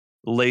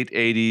late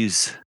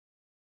 80s.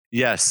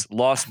 Yes,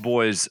 Lost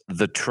Boys,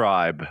 The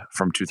Tribe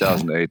from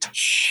 2008.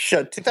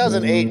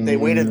 2008, they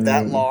waited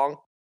that long?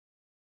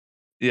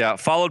 Yeah,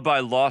 followed by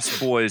Lost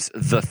Boys: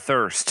 The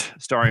Thirst,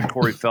 starring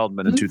Corey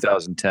Feldman in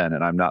 2010,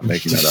 and I'm not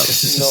making that up.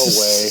 No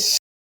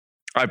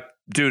way.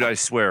 Dude, I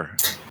swear.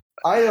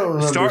 I don't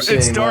remember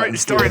seeing that in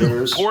Starring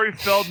theaters. Corey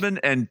Feldman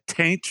and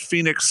Taint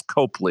Phoenix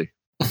Copley.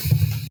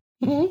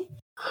 Well,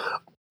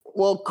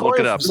 Look Corey,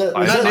 it up. that-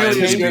 Not that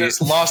nearly as Taint- good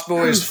as Lost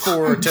Boys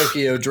 4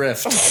 Tokyo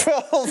Drift.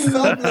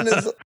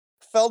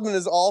 Feldman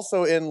is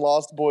also in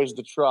Lost Boys: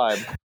 The Tribe.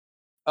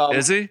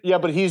 Is he? Yeah,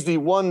 but he's the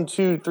 1,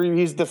 2, 3.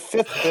 He's the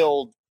fifth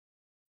build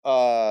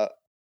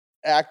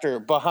actor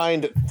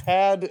behind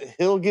Tad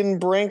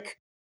Hilgenbrink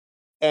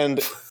and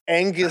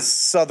Angus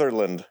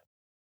Sutherland.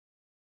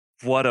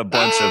 What a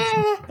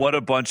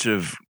bunch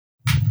of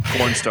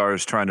porn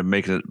stars trying to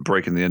make it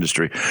break in the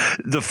industry.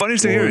 The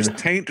funniest thing here is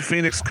Taint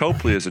Phoenix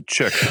Copley is a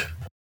chick.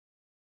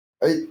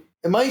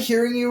 Am I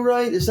hearing you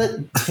right? Is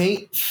that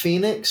Taint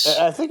Phoenix?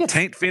 I think it's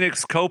Taint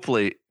Phoenix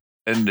Copley,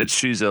 and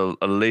she's a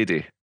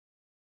lady.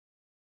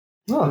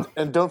 Huh.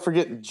 and don't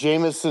forget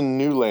Jameson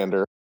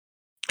Newlander.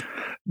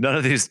 None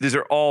of these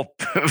are all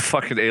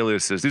fucking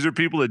aliases. These are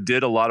people that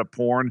did a lot of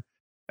porn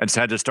and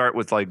had to start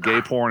with like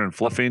gay porn and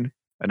fluffing,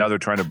 and now they're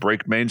trying to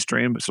break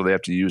mainstream, so they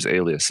have to use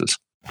aliases.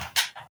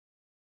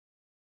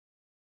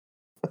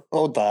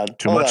 Hold on.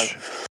 Too hold much?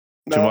 on.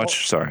 Too No,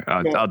 much? Sorry.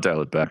 I'll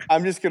dial it back.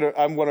 I'm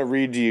gonna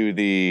read you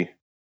the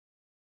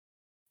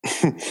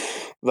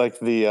like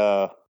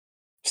the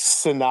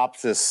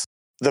synopsis,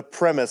 the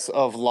premise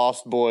of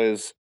Lost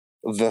Boys: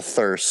 The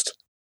Thirst.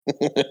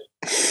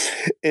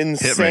 in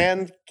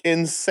San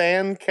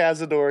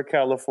Cazador,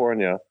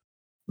 California,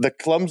 the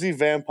clumsy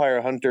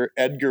vampire hunter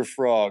Edgar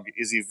Frog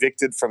is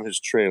evicted from his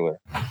trailer.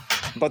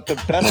 But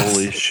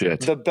Holy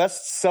shit. the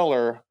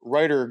bestseller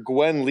writer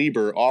Gwen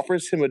Lieber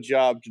offers him a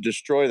job to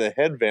destroy the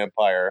head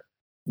vampire,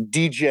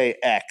 DJ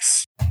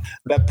X,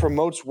 that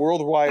promotes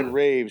worldwide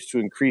raves to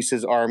increase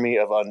his army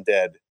of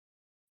undead.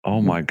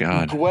 Oh my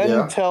God.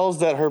 Gwen tells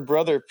that her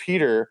brother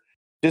Peter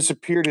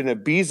disappeared in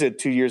Ibiza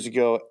 2 years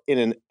ago in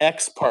an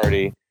X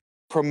party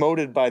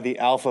promoted by the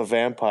Alpha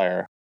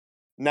Vampire.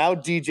 Now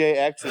DJ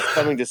X is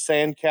coming to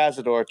San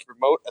Cazador to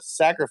promote a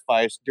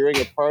sacrifice during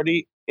a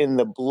party in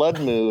the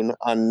Blood Moon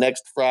on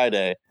next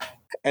Friday.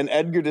 And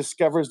Edgar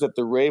discovers that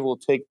the rave will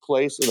take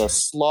place in a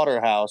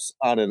slaughterhouse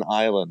on an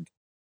island.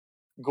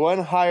 Gwen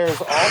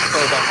hires also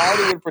the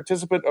Hollywood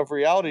participant of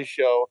reality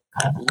show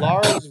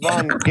Lars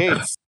von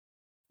Gates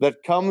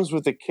that comes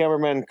with the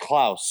cameraman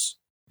Klaus.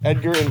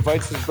 Edgar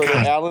invites his brother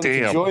Alan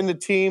to join the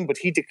team, but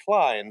he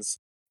declines,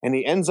 and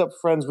he ends up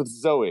friends with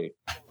Zoe.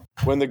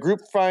 When the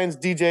group finds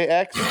DJ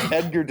X,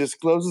 Edgar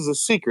discloses a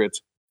secret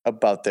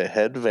about the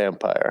head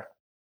vampire.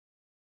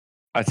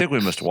 I think we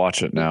must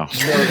watch it now.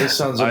 No, this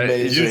sounds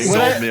amazing. You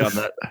sold me on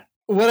that.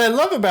 What I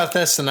love about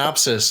that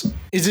synopsis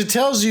is it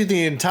tells you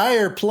the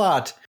entire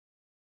plot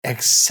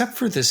except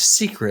for the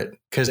secret,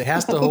 because it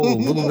has to hold a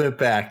little bit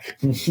back.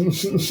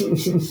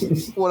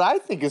 What I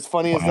think is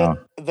funny is that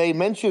they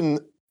mention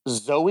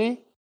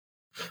Zoe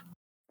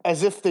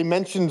as if they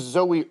mentioned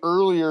Zoe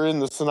earlier in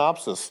the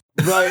synopsis.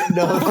 Right,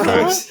 no, of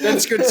course.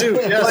 That's good too.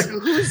 Yes. Like,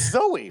 who's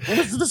Zoe? What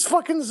is this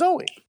fucking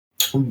Zoe?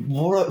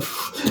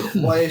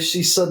 Why is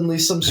she suddenly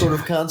some sort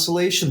of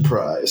consolation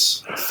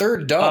prize?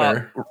 Third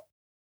daughter.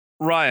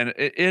 Ryan,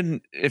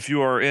 if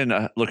you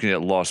are looking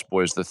at Lost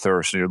Boys: The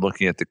Thirst and you're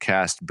looking at the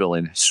cast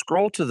billing,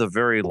 scroll to the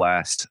very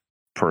last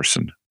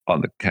person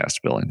on the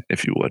cast billing,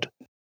 if you would.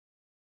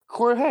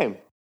 Corey Haim.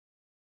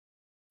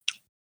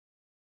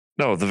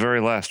 No, the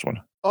very last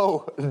one.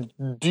 Oh,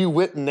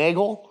 DeWitt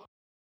Nagel?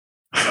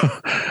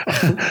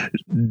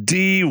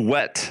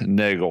 DeWet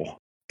Nagel.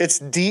 It's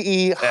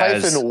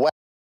DE-wet.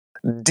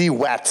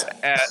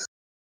 DeWet.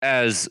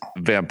 As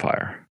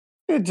vampire.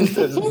 It just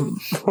is.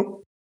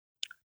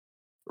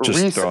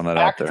 Just Reese throwing that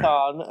out there.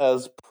 Acton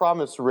as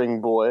Promise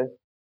Ring Boy.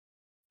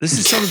 This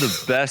is some of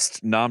the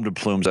best nom de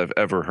plumes I've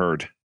ever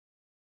heard.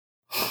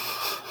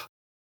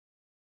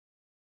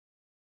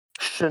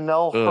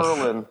 Chanel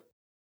Herlin.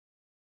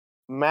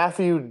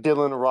 Matthew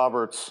Dillon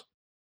Roberts.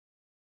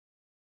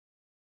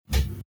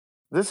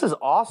 This is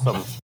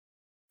awesome.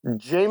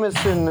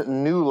 Jameson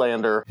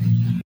Newlander.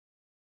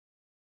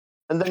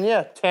 And then,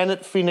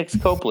 Tanit Phoenix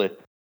Copley.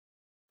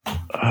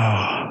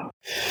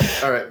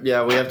 All right,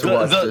 yeah, we have to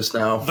watch this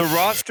now. The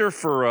roster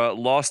for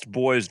Lost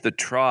Boys: The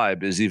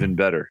Tribe is even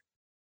better.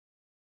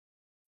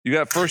 You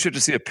have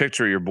to see a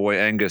picture of your boy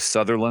Angus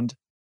Sutherland,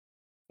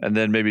 and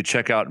then maybe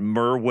check out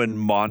Merwin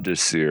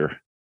Mondesir.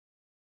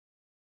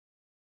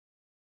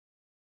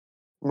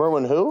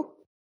 Merwin who?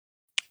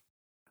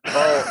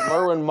 Oh,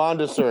 Merwin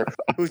Mondesir,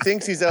 who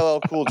thinks he's LL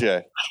Cool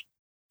J.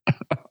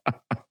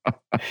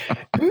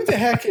 Who the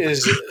heck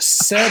is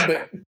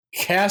Seb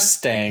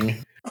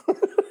Castang?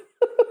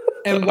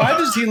 And why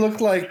does he look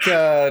like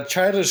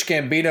Childish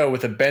Gambino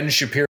with a Ben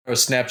Shapiro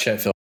Snapchat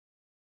film?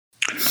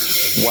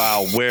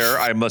 Wow, where?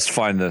 I must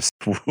find this.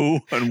 Who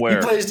and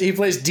where? He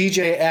plays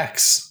DJ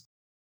X.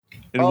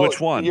 In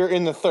which one? You're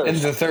in the Thirst. In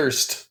the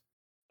Thirst.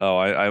 Oh,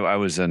 I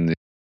was in the...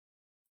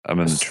 I'm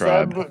in the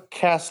Tribe. Seb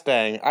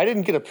Castang. I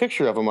didn't get a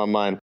picture of him on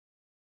mine.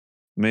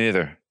 Me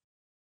either.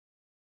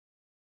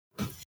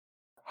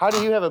 How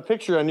do you have a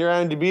picture on your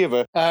IMDb of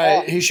a?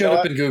 He showed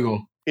up in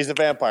Google. He's a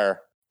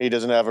vampire. He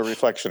doesn't have a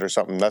reflection or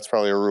something. That's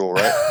probably a rule,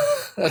 right?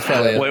 That's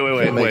probably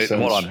it. Wait.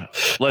 Hold on.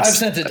 I've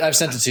sent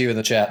it to you in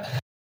the chat.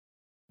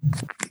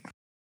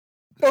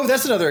 Oh,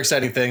 that's another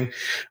exciting thing.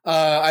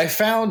 I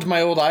found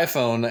my old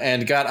iPhone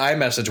and got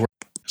iMessage working.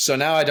 So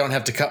now I don't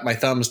have to cut my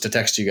thumbs to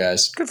text you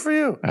guys. Good for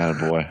you.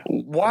 Attaboy.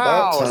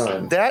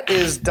 Wow. That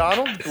is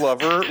Donald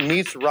Glover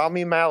meets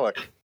Rami Malek.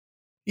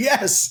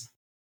 Yes.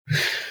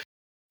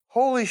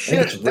 Holy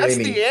shit. That's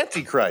the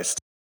Antichrist.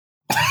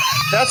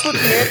 That's what the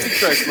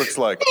Antichrist looks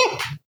like.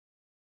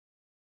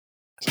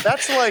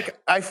 That's like,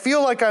 I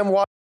feel like I'm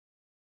watching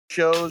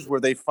shows where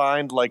they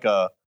find like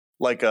a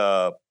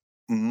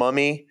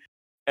mummy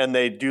and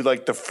they do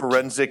like the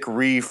forensic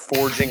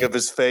reforging of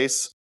his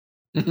face.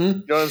 Mm-hmm.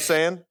 You know what I'm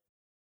saying?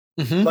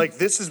 Mm-hmm. Like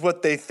this is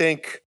what they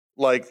think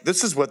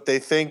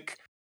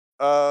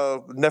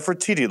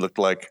Nefertiti looked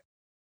like.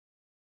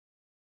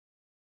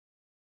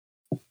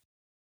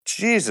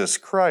 Jesus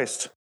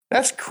Christ.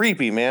 That's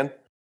creepy, man.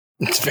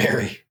 It's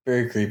very,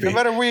 very creepy. No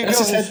matter where you go,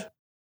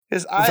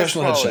 his eyes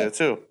follow you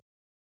too.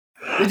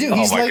 They do.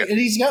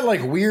 He's got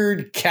like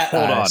weird cat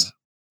eyes.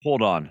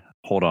 Hold on,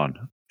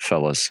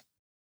 fellas.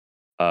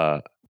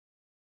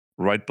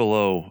 Right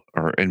below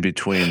or in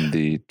between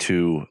the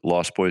two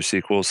Lost Boys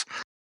sequels,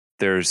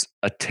 there's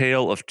A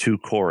Tale of Two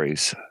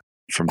Corys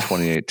from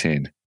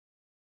 2018.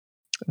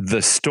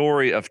 The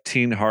story of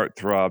teen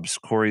heartthrobs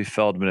Corey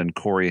Feldman and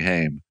Corey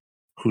Haim,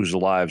 whose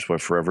lives were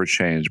forever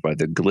changed by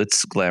the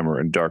glitz, glamour,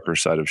 and darker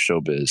side of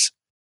showbiz.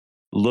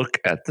 Look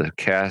at the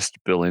cast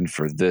billing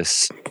for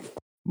this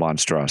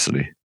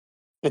monstrosity.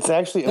 It's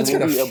actually a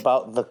movie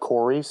about the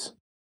Coreys.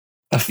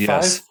 A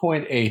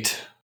 5.8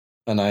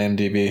 on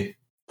IMDb.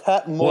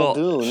 Pat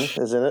Muldoon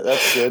is in it.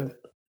 That's good.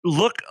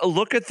 Look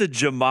at the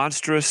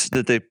Jamonstrous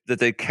that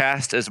they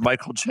cast as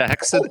Michael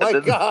Jackson. Oh my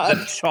God.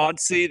 The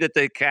Chauncey that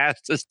they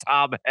cast as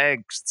Tom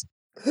Hanks.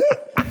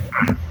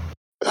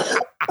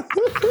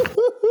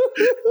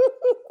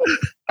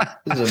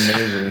 This is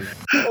amazing.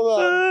 Hold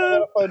on, I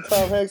gotta find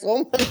Tom Hanks.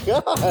 Oh my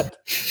God.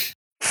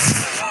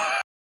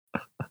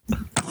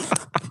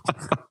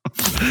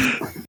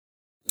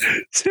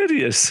 It's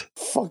hideous.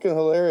 Fucking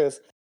hilarious.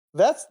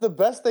 That's the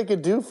best they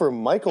could do for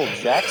Michael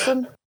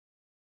Jackson?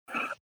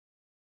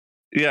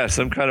 Yeah,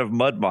 some kind of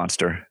mud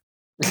monster.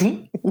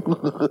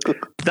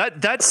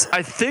 That's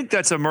I think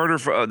that's a murder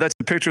for that's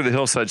a picture of the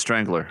Hillside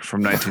Strangler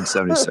from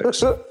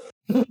 1976.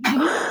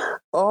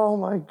 Oh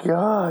my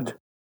God.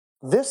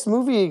 This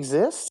movie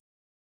exists?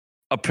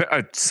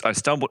 I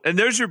stumbled, and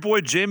there's your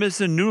boy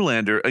Jameson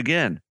Newlander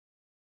again.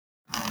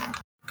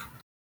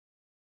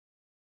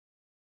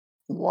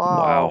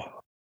 Wow.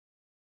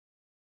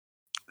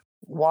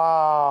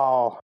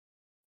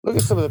 Look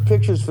at some of the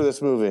pictures for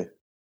this movie.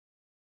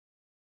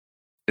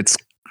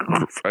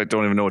 I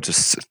don't even know what to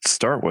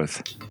start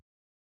with.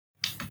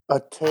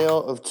 A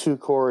Tale of Two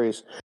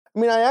Coreys. I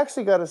mean, I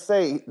actually got to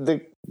say,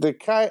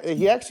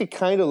 he actually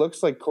kind of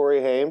looks like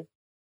Corey Haim.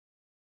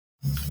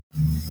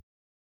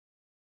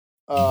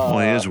 Well,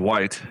 he is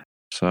white,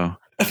 so.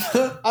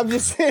 I'm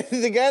just saying,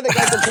 the guy that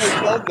got to play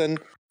Feldman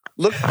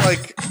looked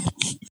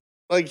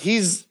like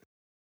he's.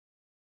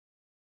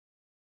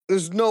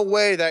 There's no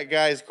way that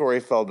guy's Corey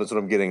Feldman. That's what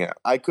I'm getting at.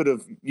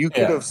 You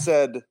could have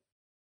said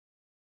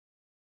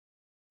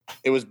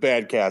it was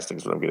bad casting.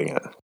 Is what I'm getting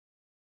at.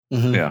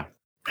 Mm-hmm. Yeah.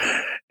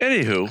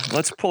 Anywho,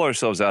 let's pull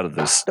ourselves out of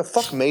this. The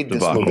fuck made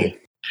this movie?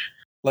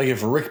 Like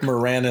if Rick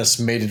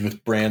Moranis mated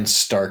with Bran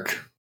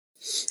Stark.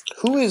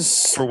 Who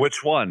is for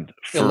which one?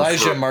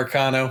 Elijah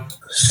Marcano.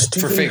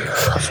 For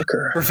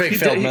fake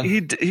Feldman.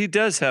 He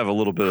does have a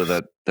little bit of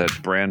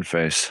that Bran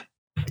face.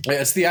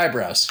 Yeah, it's the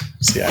eyebrows.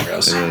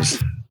 It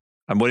is.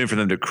 I'm waiting for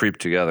them to creep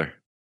together.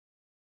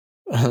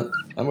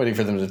 I'm waiting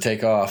for them to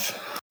take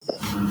off.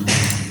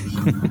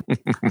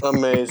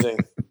 Amazing.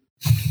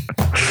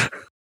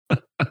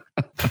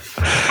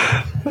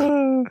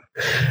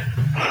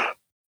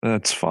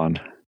 That's fun.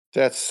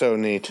 That's so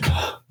neat.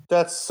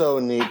 That's so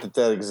neat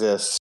that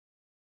exists.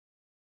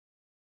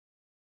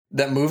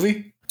 That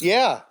movie?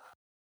 Yeah.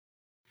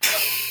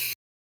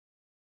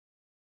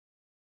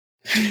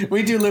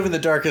 We do live in the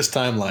darkest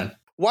timeline.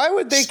 Why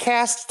would they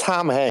cast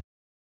Tom Hanks?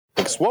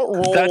 What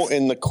role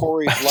in the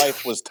Corey's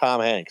life was Tom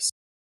Hanks?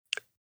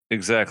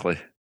 Exactly.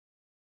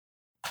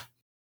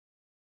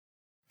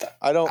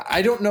 I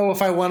don't know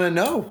if I want to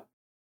know,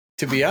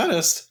 to be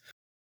honest.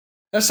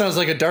 That sounds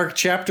like a dark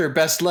chapter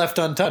best left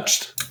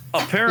untouched.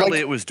 Apparently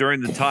it was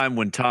during the time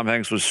when Tom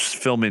Hanks was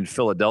filming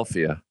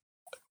Philadelphia,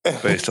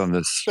 based on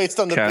the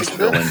cast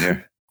billing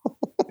here.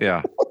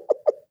 Yeah.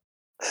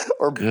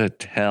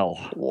 Good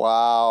hell.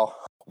 Wow.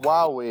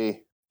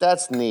 Wowee.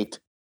 That's neat.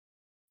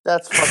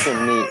 That's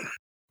fucking neat.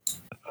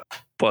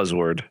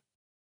 Buzzword.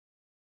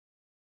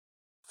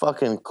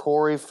 Fucking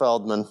Corey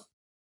Feldman.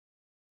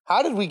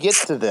 How did we get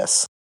to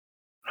this?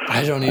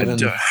 I don't even...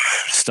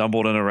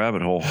 stumbled in a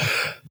rabbit hole.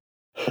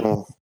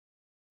 So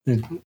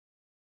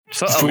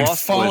if we'd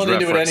fallen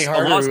into it any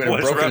harder, we would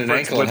have broken an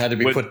ankle and had to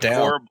be put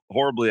down.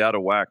 Horribly out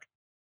of whack.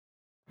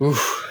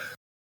 Oof.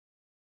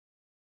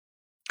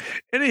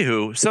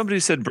 Anywho, somebody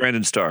said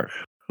Brandon Stark.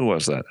 Who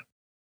was that?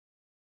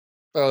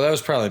 Oh, that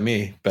was probably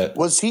me. But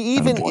Was he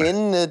even boy.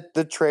 in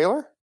the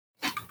trailer?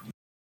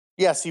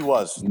 Yes, he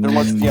was. There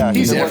was. Yeah,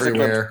 he's there was a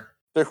clip. everywhere.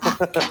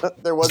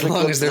 There was As a long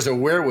clip. as there's a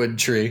werewood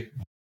tree.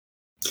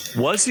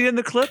 Was he in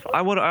the clip? I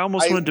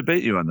almost want to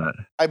debate you on that.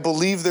 I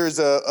believe there's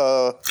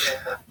a.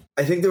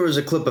 I think there was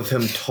a clip of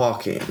him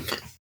talking.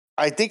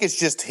 I think it's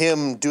just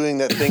him doing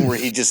that thing where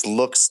he just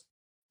looks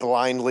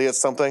blindly at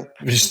something.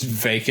 Just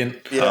vacant.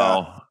 Yeah.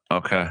 Oh,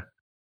 okay.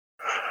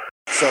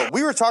 So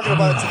we were talking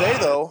about it today,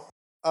 though.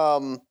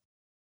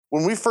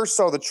 When we first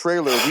saw the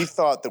trailer, we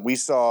thought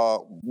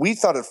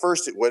at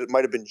first it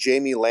might have been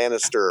Jaime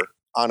Lannister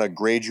on a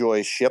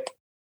Greyjoy ship.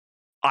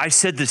 I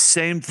said the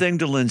same thing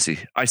to Lindsay.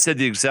 I said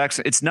the exact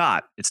same. It's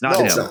not No,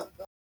 him. it's not.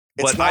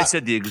 But I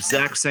said the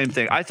exact same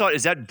thing. I thought,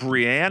 is that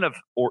Brienne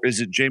or is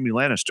it Jaime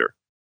Lannister?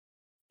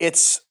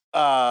 It's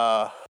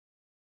that's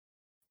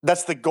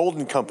the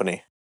Golden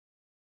Company.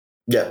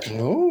 Yeah.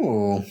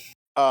 Oh.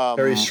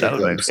 Harry That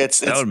Strickland.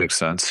 would make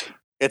sense.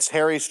 It's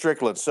Harry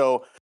Strickland.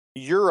 So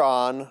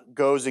Euron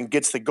goes and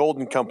gets the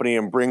Golden Company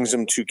and brings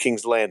him to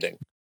King's Landing,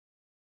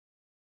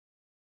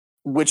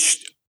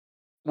 which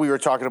we were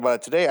talking about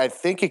it today. I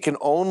think it can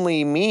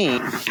only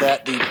mean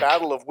that the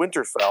Battle of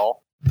Winterfell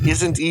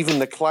isn't even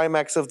the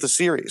climax of the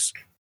series,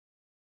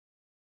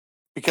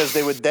 because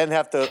they would then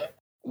have to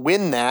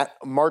win that,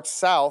 march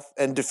south,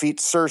 and defeat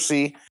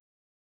Cersei,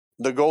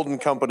 the Golden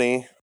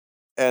Company,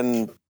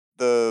 and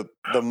the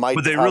might.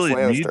 Would they of House really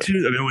Lannister. need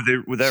to? I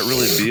mean, would that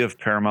really be of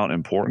paramount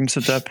importance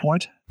at that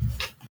point?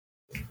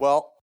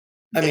 Well,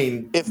 I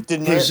mean, if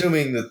Daenerys,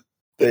 presuming that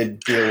they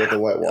deal with the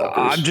White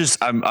Walkers.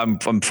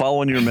 I'm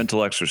following your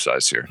mental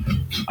exercise here.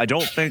 I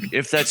don't think,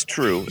 if that's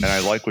true, and I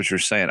like what you're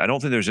saying, I don't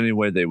think there's any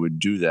way they would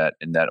do that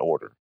in that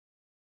order.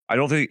 I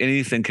don't think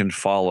anything can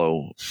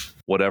follow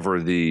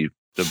whatever the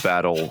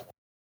battle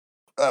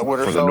for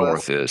the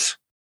North is.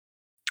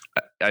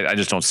 I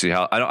just don't see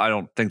how. I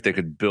don't think they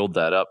could build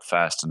that up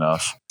fast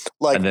enough,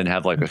 and then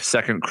have like a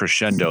second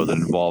crescendo that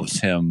involves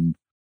him,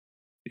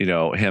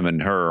 him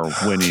and her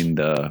winning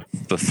the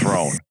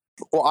throne.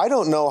 Well, I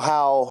don't know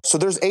how. So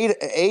there's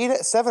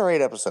 7 or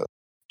 8 episodes.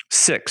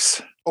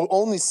 6. Oh,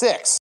 only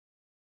 6.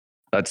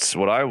 That's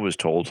what I was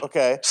told.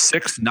 Okay.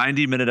 6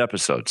 90-minute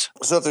episodes.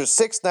 So if there's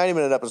 6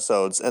 90-minute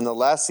episodes, and the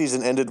last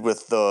season ended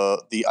with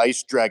the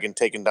ice dragon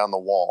taking down the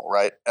wall,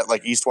 right? At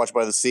like Eastwatch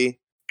by the Sea.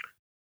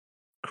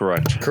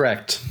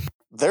 Correct.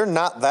 They're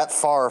not that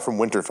far from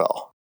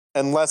Winterfell,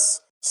 unless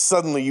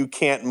suddenly you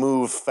can't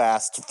move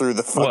fast through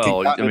the fucking.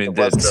 Well, I mean,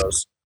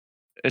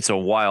 it's a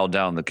while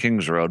down the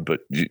King's Road, but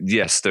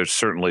yes, there's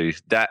certainly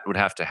that would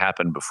have to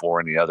happen before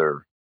any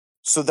other.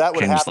 So that would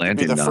King's have to be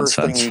Landing the first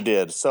thing nonsense. you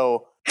did.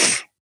 So,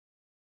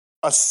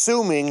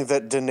 assuming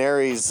that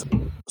Daenerys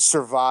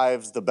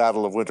survives the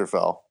Battle of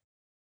Winterfell,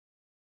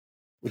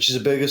 which is a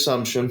big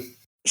assumption,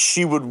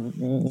 she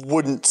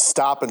wouldn't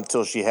stop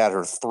until she had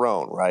her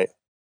throne, right?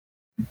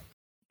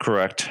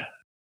 Correct.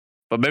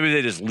 But maybe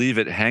they just leave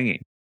it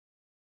hanging.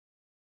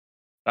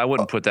 I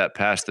wouldn't put that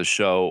past the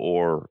show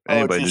or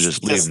anybody to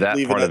just leave that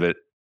part of it.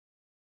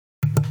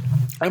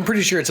 I'm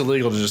pretty sure it's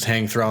illegal to just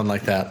hang throne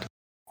like that.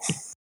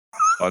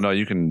 Oh no,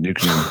 you can you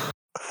can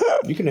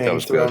hang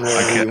was throne good.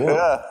 wherever you want.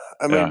 Yeah,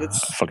 I mean, it's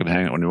fucking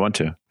hang it when you want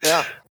to.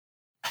 yeah.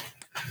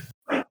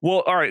 Well,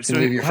 all right. So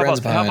Leave your how friends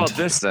about behind.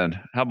 this then?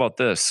 How about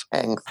this?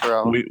 Hang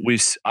throne. We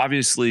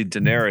obviously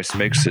Daenerys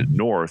makes it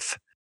north,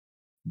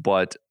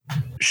 but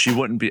she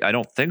wouldn't be. I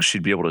don't think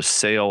she'd be able to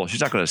sail. She's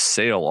not going to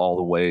sail all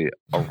the way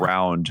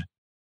around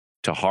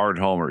to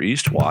Hardhome or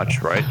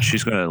Eastwatch, right?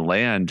 She's going to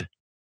land.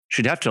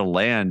 She'd have to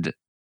land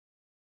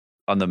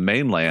on the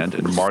mainland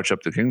and march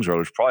up the King's Road,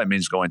 which probably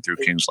means going through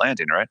King's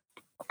Landing, right?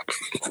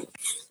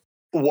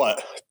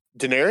 What?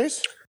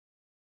 Daenerys?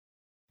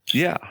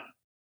 Yeah.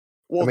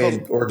 Well, I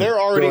mean, or they're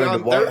already going on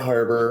to White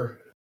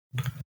Harbor.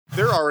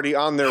 They're already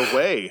on their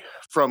way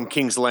from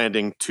King's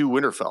Landing to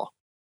Winterfell.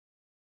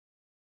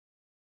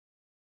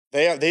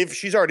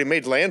 She's already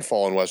made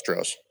landfall in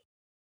Westeros.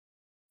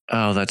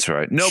 Oh, that's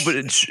right. No,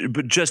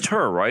 but just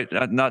her, right?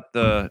 Not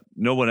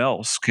no one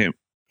else came.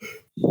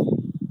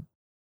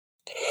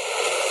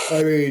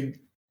 I mean,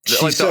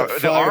 Like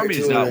the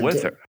army's not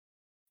with her.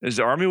 Is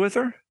the army with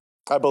her?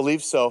 I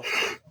believe so.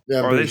 Yeah,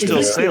 Or are they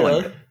still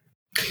sailing?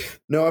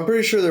 No, I'm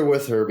pretty sure they're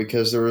with her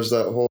because there was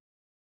that whole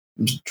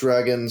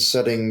dragon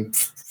setting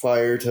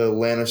fire to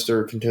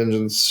Lannister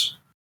contingents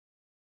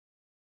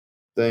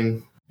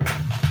thing.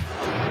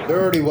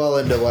 They're already well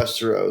into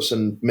Westeros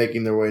and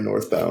making their way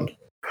northbound.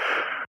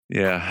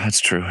 Yeah, that's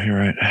true. You're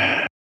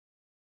right.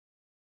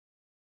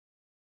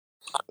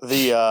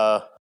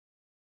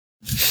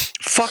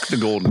 Fuck the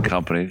Golden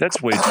Company.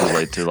 That's way too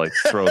late to like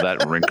throw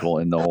that wrinkle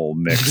in the whole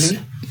mix.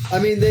 I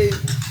mean, they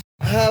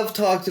have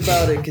talked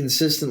about it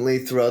consistently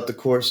throughout the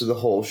course of the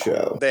whole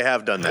show. They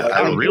have done that.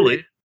 Not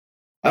really.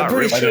 I'm Not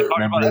pretty really. sure.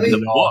 Talking about I it in mean,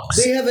 the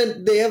books.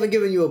 they haven't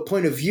given you a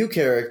point of view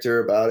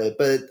character about it,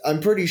 but I'm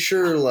pretty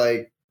sure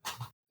like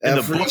In the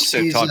Every books,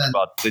 season,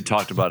 they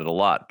talked about it a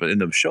lot, but in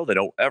the show, they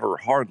don't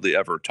hardly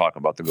ever talk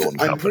about the Golden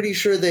Company. I'm pretty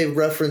sure they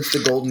referenced the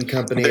Golden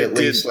Company They at did.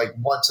 least like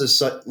once a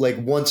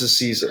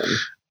season.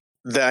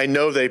 I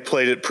know they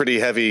played it pretty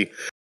heavy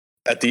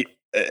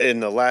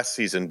in the last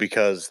season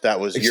because that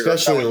was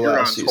Especially the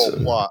last Euron's whole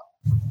season. plot.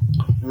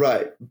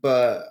 Right,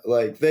 but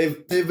like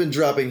they've been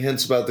dropping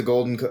hints about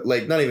the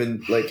like not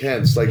even like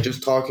hints, like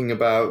just talking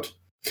about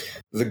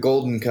the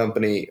Golden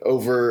Company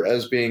over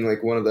as being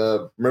like one of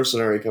the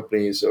mercenary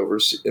companies over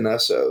in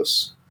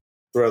Essos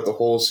throughout the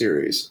whole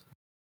series.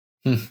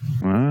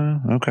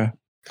 Okay.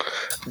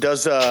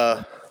 Does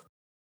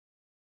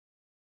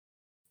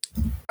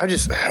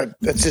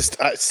it's just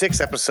 6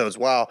 episodes.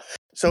 Wow.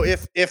 So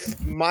if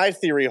my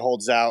theory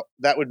holds out,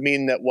 that would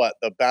mean that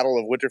the Battle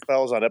of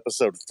Winterfell is on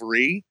episode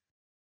 3,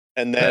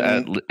 and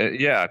then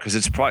yeah, because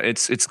it's probably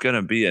it's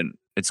gonna be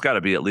it's got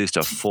to be at least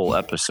a full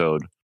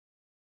episode,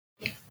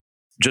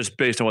 just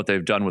based on what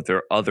they've done with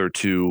their other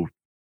 2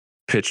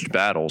 pitched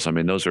battles. I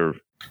mean, those are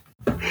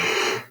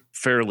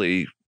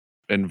fairly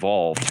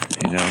involved,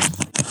 you know.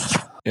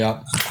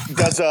 Yeah.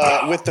 Does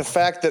with the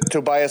fact that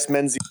Tobias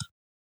Menzies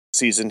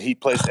season he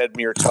plays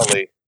Edmure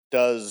Tully,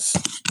 does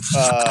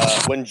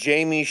when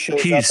Jamie shows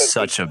up, he's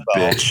such a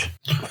bitch.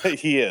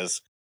 He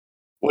is.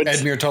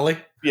 Edmure Tully?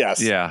 Yes.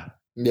 Yeah.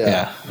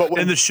 But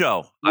in the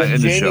show, when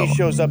in the Jamie show.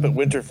 shows up at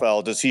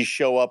Winterfell, does he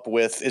show up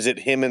with? Is it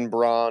him and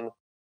Bronn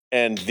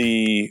and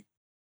the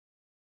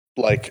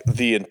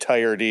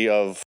entirety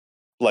of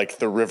like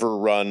the River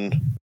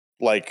Run,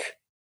 like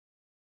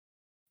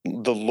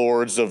the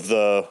lords of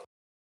the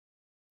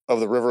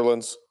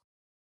Riverlands?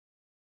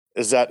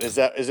 Is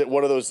it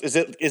one of those? Is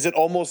it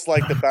almost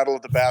like the Battle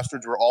of the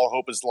Bastards where all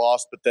hope is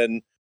lost, but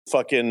then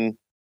fucking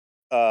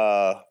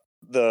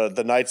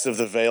the Knights of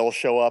the Vale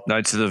show up?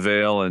 Knights of the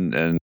Vale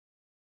and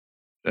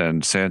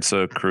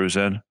Sansa cruise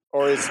in,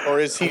 or is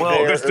he well,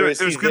 there? there's Or is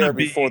he gonna there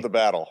be, before the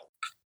battle?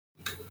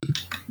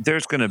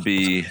 There's going to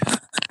be.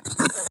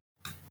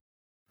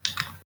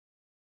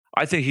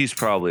 I think he's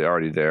probably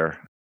already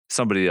there.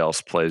 Somebody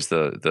else plays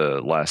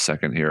the last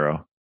second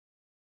hero.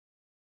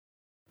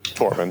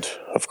 Tormund,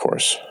 of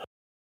course.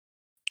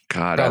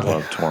 God, I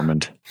love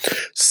Tormund.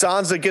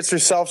 Sansa gets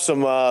herself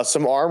some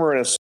armor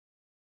and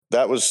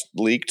that was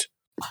leaked.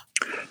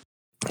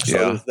 So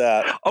there's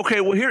that. Okay,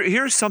 well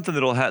here's something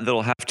that'll have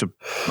to.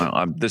 Well,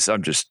 I'm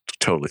just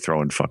totally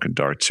throwing fucking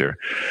darts here,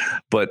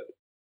 but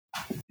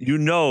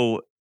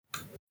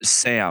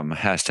Sam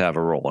has to have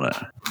a role in it.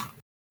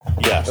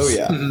 Yes. Oh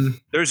yeah. Mm-hmm.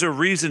 There's a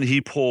reason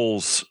he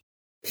pulls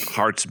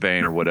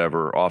Heartsbane or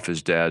whatever off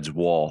his dad's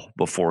wall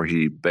before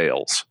he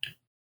bails.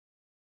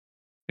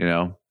 You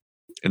know,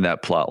 in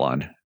that plot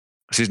line,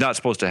 because he's not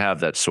supposed to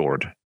have that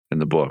sword in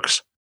the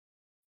books.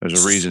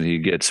 There's a reason he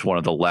gets one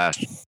of the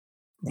last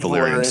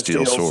Valyrian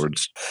steel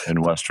swords in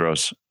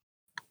Westeros.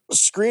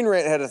 Screen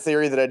Rant had a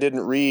theory that I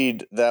didn't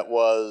read that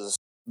was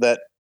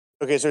that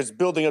okay, so it's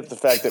building up to the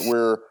fact that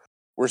we're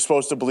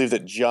supposed to believe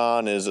that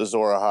Jon is Azor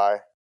Ahai,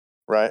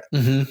 right?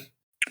 Mm-hmm.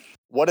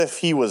 What if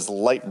he was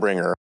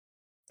Lightbringer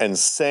and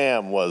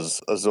Sam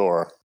was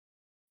Azor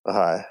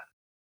Ahai?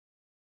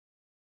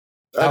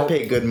 I'd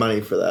pay good money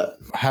for that.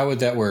 How would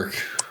that work?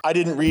 I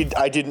didn't read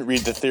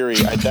the theory.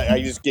 I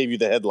just gave you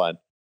the headline.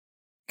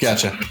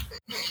 Gotcha.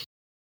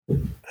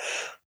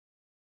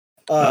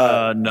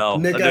 No,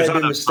 Nick, there's I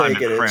not have been enough time to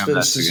mistaken. cram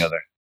that together.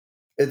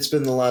 It's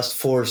been the last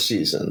 4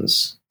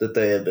 seasons that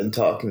they have been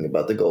talking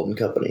about the Golden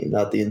Company,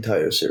 not the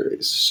entire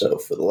series. So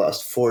for the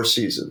last 4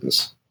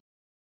 seasons.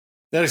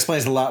 That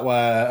explains a lot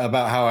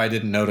about how I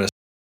didn't notice.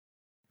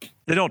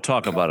 They don't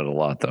talk about it a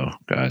lot, though,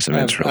 guys. I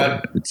mean,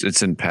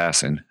 it's in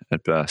passing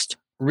at best.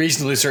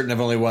 Reasonably certain I've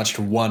only watched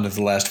 1 of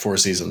the last 4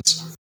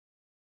 seasons.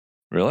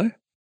 Really?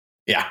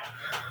 Yeah.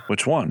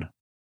 Which one?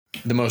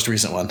 The most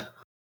recent one.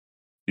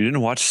 You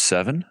didn't watch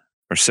 7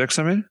 or 6?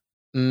 I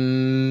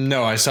mean,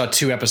 no, I saw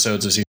 2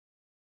 episodes of season.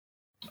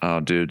 Oh,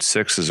 dude,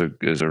 6 is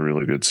a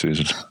really good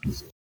season.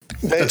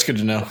 That's good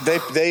to know.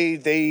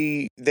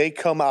 They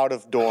come out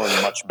of Dorne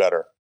much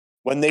better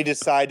when they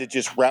decide to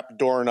just wrap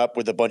Dorne up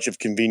with a bunch of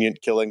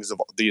convenient killings of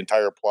the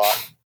entire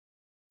plot.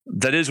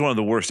 That is one of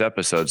the worst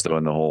episodes, though,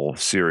 in the whole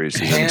series.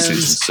 Season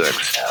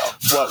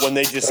 6. What, when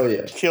they just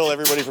kill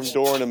everybody from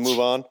Dorne and move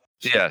on?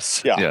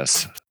 Yes. Yeah.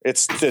 Yes.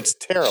 It's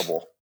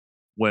terrible.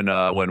 When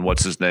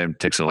what's his name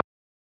takes a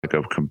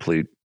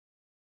complete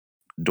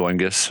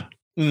doingus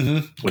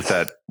with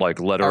that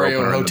letter Ario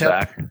opener in the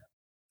back.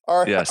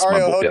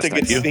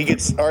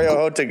 Ario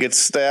Hota gets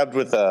stabbed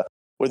with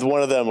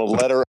one of them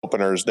letter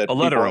openers. A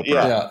letter opener.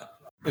 Yeah.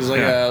 It's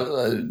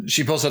like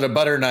she pulls out a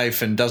butter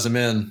knife and does him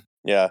in.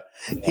 Yeah.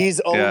 He's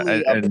only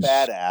a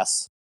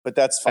badass, but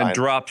that's fine. And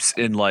drops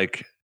in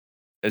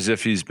as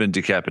if he's been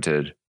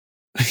decapitated.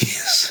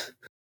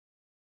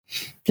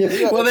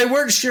 Well, they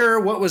weren't sure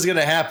what was going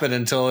to happen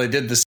until they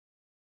did this.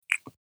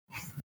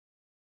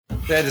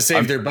 They had to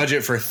save their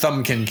budget for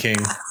Thumbkin King.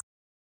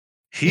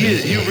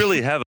 You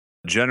really have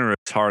a generous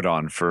hard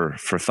on for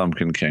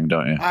Thumbkin King,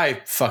 don't you?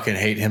 I fucking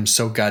hate him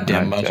so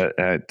goddamn much.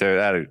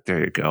 There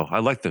you go. I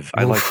like the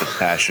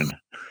passion.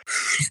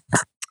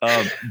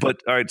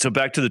 But all right, so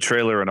back to the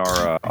trailer and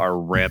our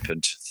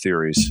rampant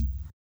theories,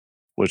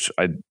 which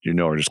are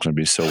just going to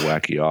be so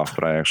wacky off,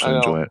 but I actually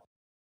enjoy it.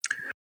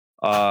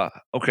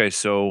 Okay,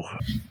 so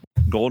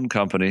Golden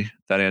Company,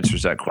 that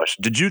answers that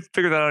question. Did you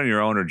figure that out on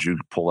your own, or did you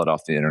pull that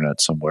off the internet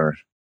somewhere?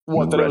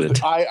 What?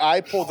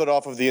 I pulled it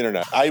off of the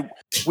internet.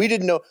 We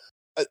didn't know.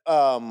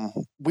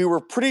 We were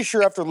pretty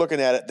sure after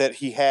looking at it that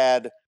he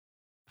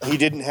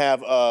didn't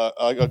have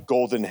a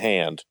golden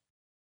hand,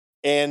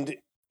 and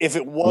if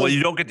it was, well,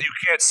 you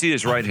can't see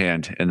his right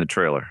hand in the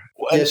trailer.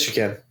 Yes, you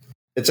can.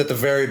 It's at the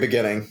very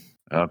beginning.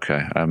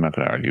 Okay, I'm not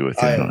going to argue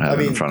with you. I don't have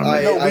it in front of me.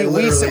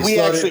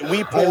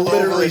 We pulled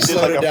over and did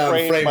like a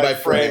frame by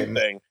frame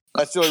thing.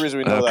 That's the only reason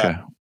we know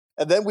that.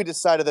 And then we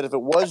decided that if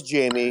it was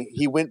Jamie,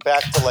 he went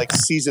back to like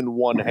season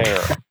 1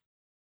 hair.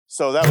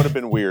 So that would have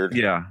been weird.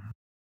 Yeah,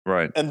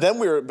 right. And then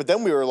we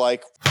were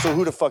like, so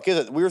who the fuck is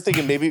it? We were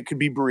thinking maybe it could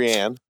be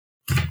Brienne.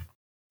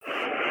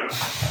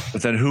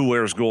 But then who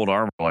wears gold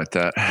armor like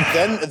that?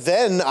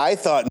 Then I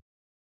thought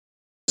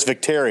it's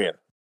Victorian.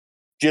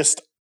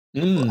 Just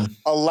a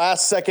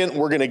last second,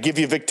 we're going to give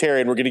you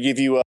Victorian. We're going to give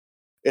you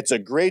it's a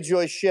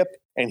Greyjoy ship,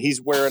 and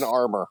he's wearing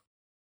armor.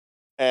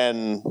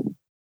 And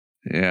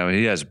yeah,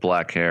 he has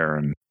black hair,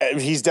 and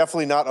he's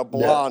definitely not a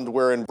blonde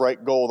wearing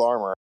bright gold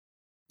armor.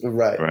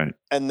 Right.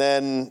 And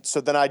then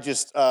I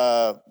just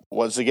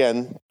once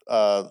again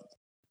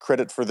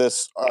credit for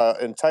this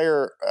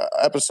entire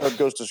episode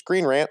goes to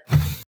Screen Rant.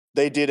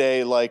 They did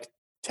a like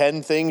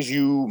 10 things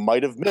you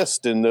might have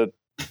missed in the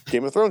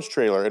Game of Thrones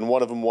trailer, and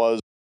one of them was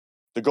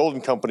the Golden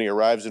Company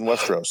arrives in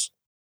Westeros.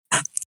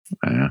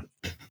 Yeah.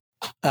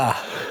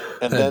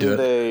 And then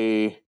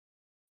they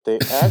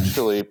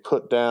actually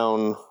put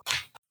down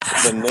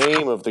the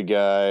name of the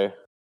guy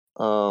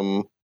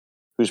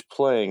who's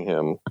playing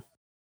him.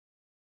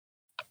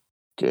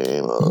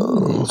 Game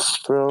of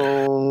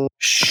Thrones.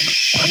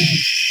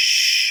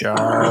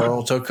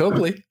 Charlton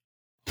Copley.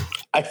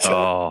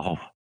 Oh,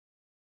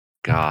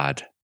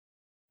 God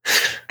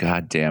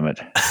damn it.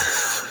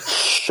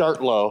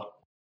 Shartlow.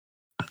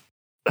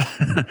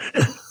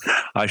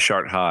 I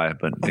shart high,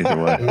 but either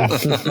way.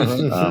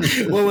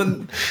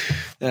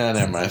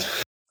 Never mind.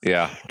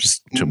 Yeah,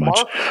 just too much.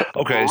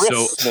 Okay,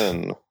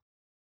 Rissman. so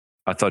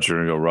I thought you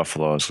were going to go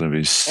Ruffalo. It's going to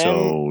be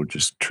so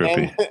just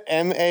trippy.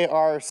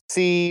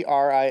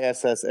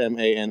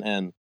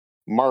 Markrissmann.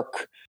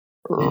 Mark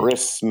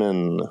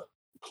Rissman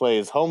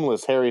plays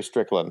homeless Harry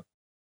Strickland,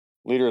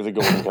 leader of the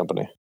Golden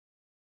Company.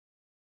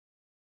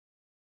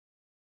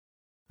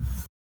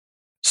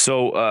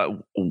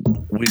 So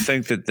we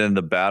think that then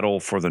the battle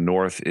for the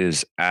North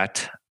is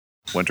at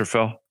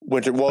Winterfell.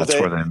 In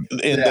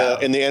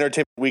the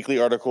Entertainment Weekly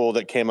article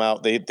that came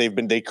out,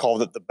 they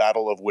called it the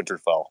Battle of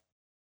Winterfell.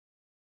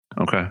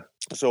 Okay.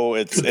 So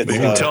it's you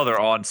can tell they're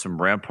on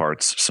some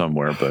ramparts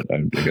somewhere, but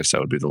I guess that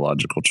would be the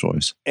logical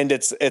choice. And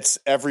it's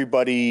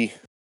everybody,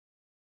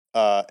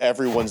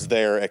 everyone's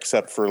there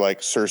except for like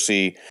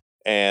Cersei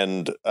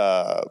and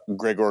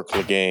Gregor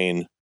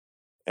Clegane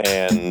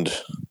and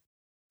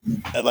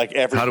like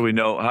every. How do we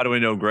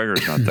know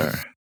Gregor's not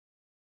there?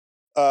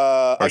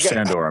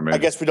 Sandor, maybe. I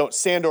guess we don't.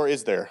 Sandor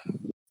is there.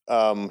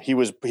 He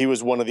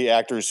was one of the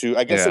actors who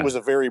I guess it was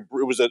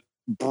a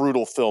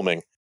brutal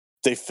filming.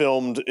 They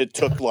filmed. It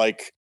took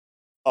like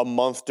a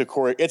month to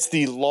choreograph. It's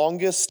the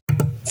longest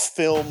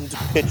filmed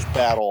pitch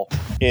battle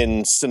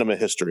in cinema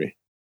history.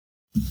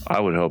 I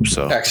would hope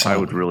so. Excellent. I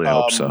would really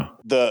hope so.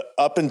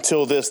 Up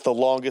until this, the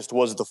longest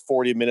was the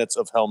 40 minutes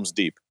of Helm's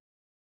Deep.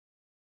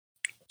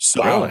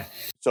 So, really?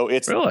 So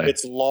it's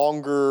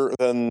longer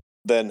than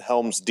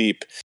Helm's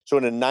Deep. So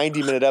in a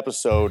 90-minute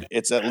episode,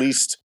 it's at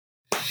least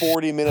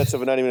 40 minutes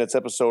of a 90 minutes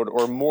episode,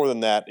 or more than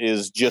that,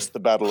 is just the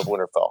Battle of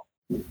Winterfell.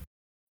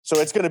 So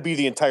it's going to be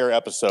the entire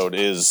episode.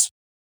 It's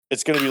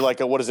going to be like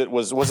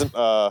was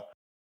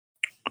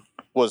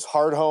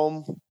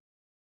Hardhome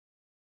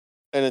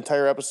an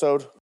entire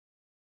episode?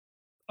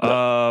 It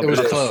was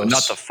close.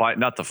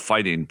 Not the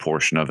fighting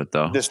portion of it,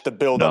 though. Just the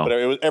build up.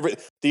 It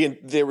was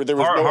there was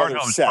no other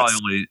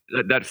sets.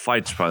 That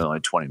fight's probably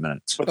like 20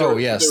 minutes. But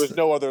yes, there was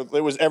no other.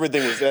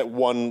 Everything was at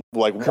one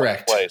Correct.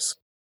 one place.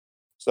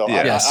 So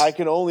I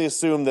can only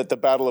assume that the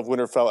Battle of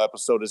Winterfell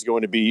episode is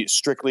going to be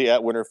strictly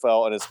at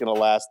Winterfell, and it's going to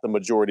last the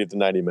majority of the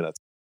 90 minutes.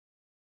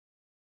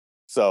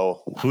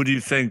 So who do you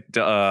think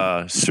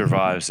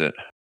survives it,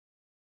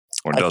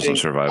 or doesn't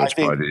survive? It's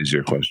probably the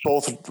easier question.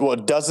 Both. Well,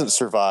 it doesn't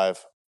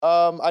survive.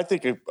 I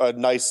think a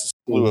nice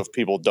slew of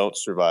people don't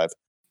survive.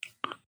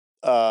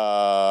 Any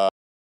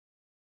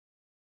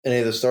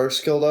of the Starks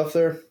killed off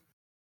there?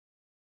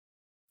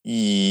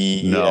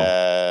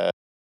 Yeah.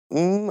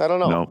 No. I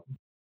don't know. No.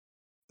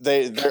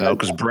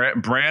 Because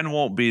Bran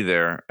won't be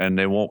there, and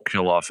they won't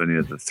kill off any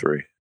of the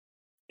three.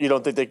 You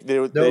don't think they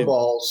No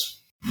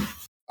balls.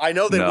 I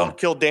know they won't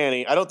kill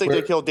Dany. I don't think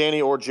they kill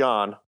Dany or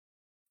Jon.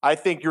 I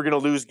think you're going to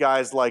lose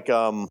guys like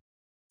and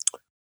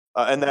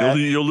that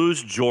you'll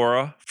lose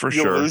Jorah for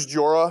sure. You'll lose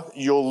Jorah.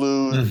 You'll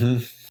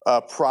lose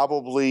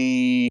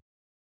probably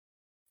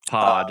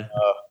Pod.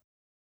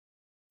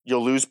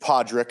 You'll lose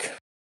Podrick.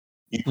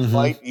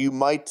 You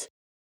might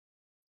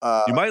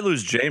You might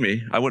lose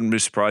Jamie. I wouldn't be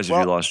surprised if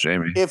you lost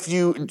Jamie. If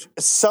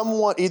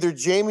either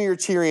Jamie or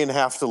Tyrion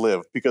have to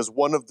live because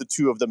one of the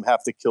two of them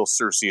have to kill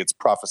Cersei. It's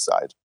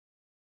prophesied.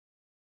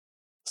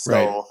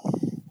 So,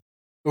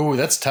 right. Ooh,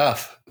 that's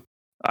tough.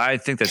 I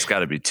think that's got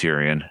to be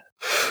Tyrion.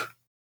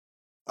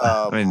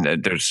 I mean, I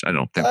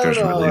don't think I there's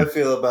don't know really. how I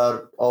feel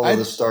about all of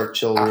the Stark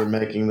children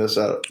making this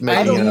out.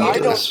 I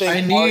don't think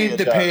I need Arya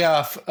the does.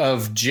 payoff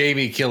of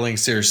Jamie killing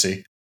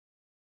Cersei.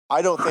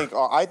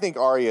 I think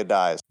Arya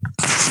dies.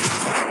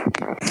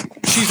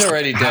 She's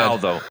already dead. How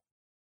though?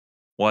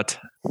 What?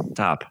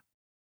 Stop.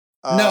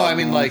 No, I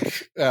mean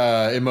like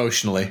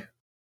emotionally.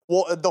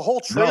 Well, the whole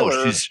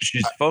trailer. No,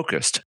 she's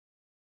focused.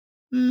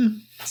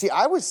 See,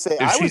 I would say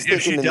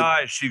If she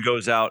dies, she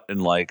goes out in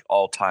like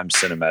all-time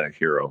cinematic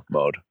hero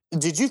mode.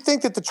 Did you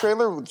think that the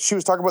trailer she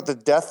was talking about the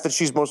death that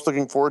she's most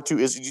looking forward to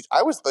is?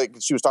 I was like,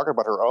 she was talking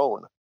about her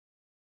own.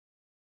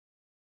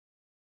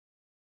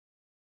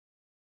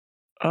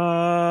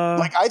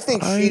 Like, I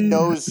think she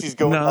knows she's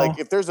going. No. Like,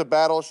 if there's a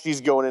battle,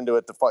 she's going into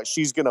it to fight.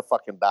 She's gonna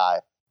fucking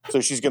die.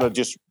 So she's gonna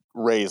just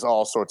raise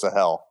all sorts of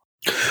hell.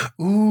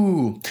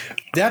 Ooh,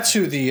 that's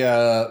who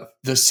the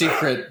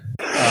secret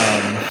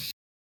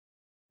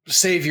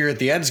savior at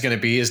the end is going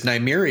to be. Is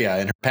Nymeria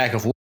and her pack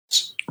of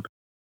wolves.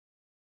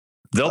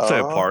 They'll play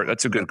a part.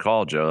 That's a good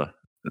call, Joe.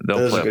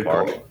 They'll play a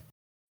part.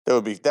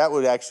 That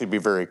would actually be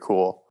very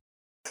cool.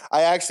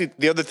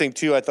 The other thing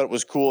too, I thought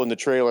was cool in the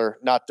trailer.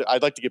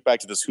 I'd like to get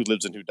back to this "who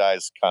lives and who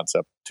dies"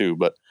 concept too,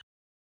 but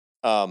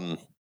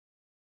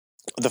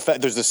the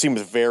fact there's the scene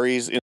with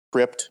Varys in the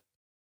crypt,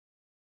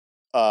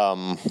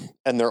 and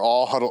they're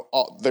all huddled.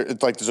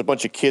 It's like there's a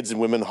bunch of kids and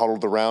women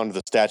huddled around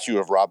the statue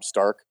of Robb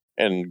Stark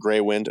and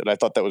Grey Wind, and I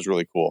thought that was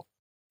really cool.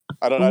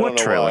 I don't know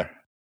trailer? why.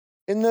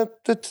 In the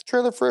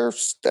trailer for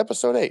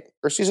episode 8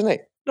 or season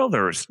 8. No,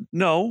 there is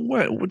no.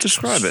 What?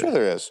 Describe it. Sure,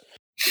 there is.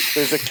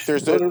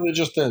 Literally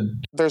just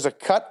did. There's a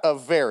cut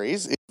of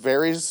Varys.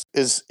 Varys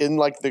is in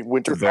like the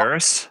winter.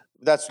 Varys.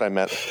 That's what I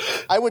meant.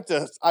 I went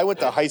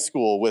to high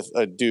school with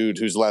a dude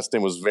whose last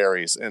name was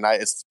Varys, and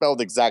it's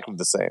spelled exactly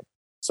the same.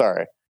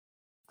 Sorry.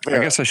 I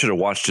guess I should have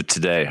watched it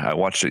today. I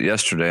watched it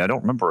yesterday. I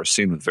don't remember a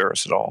scene with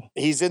Varys at all.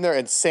 He's in there,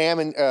 and Sam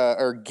and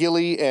or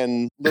Gilly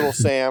and little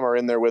Sam are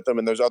in there with him,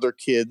 and there's other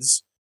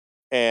kids,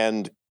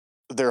 and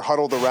they're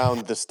huddled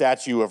around the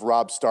statue of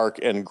Robb Stark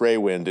and Grey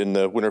Wind in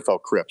the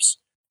Winterfell crypts,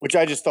 which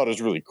I just thought was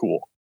really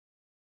cool.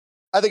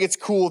 I think it's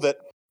cool that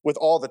with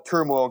all the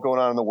turmoil going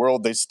on in the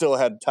world, they still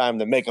had time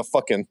to make a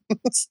fucking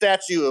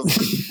statue of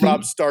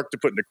Robb Stark to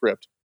put in the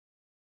crypt.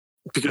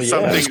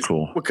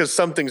 Because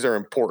some things are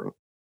important.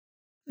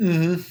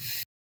 Mm-hmm.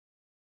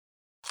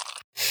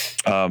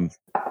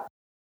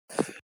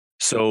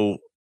 So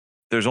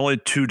there's only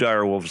 2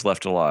 direwolves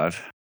left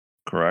alive,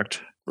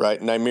 correct?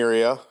 Right,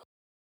 Nymeria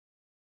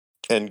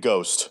and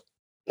Ghost.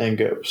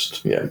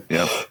 Yeah.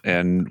 Yep.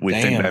 And we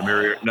think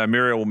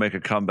Nymeria will make a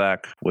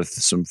comeback with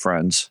some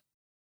friends.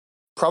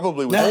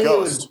 Probably with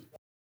Ghost.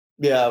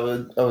 Yeah,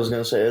 I was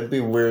going to say, it'd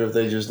be weird if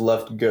they just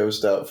left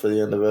Ghost out for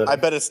the end of it. I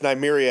bet it's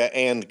Nymeria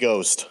and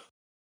Ghost.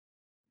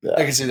 Yeah.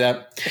 I can see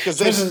that. Because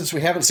since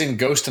we haven't seen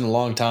Ghost in a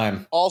long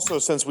time. Also,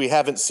 since we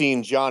haven't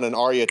seen Jon and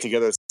Arya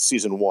together since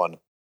season 1.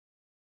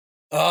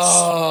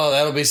 Oh,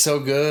 that'll be so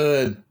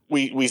good.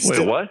 We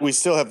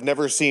still have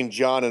never seen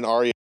Jon and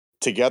Arya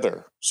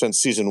together since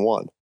season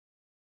 1.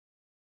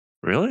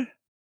 Really?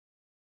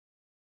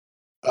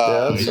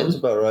 Yeah, that sounds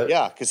about right.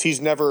 Yeah, because he's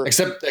never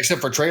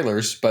except for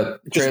trailers,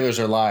 but trailers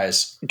are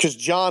lies. Because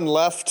Jon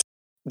left.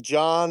 They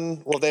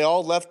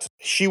all left.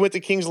 She went to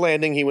King's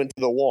Landing. He went to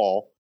the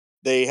Wall.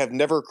 They have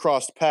never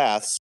crossed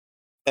paths.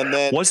 And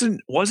then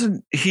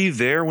wasn't he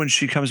there when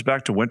she comes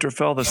back to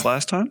Winterfell this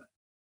last time?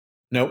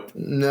 Nope.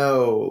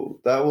 No,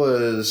 that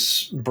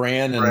was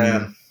Bran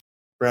and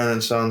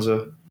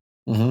Sansa.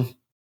 Mm-hmm.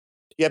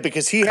 Yeah,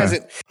 because he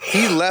hasn't.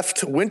 He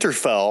left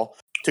Winterfell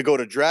to go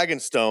to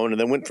Dragonstone, and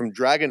then went from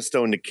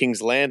Dragonstone to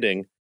King's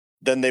Landing.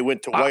 Then they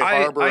went to White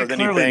Harbor, and then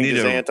he banged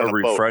his aunt on a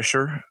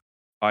refresher.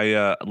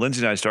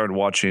 Lindsay and I started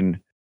watching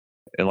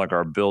in like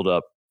our build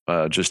up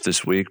just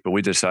this week, but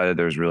we decided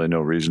there's really no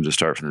reason to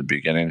start from the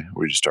beginning.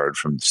 We just started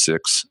from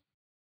 6.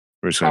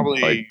 We're just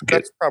going to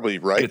that's probably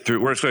right.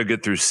 We're just going to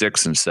get through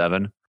 6 and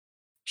 7.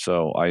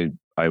 So I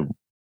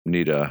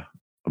need a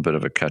bit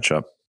of a catch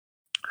up.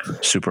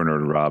 Super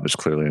Nerd Rob is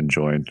clearly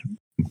enjoying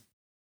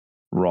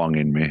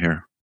wronging me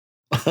here.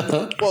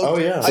 Oh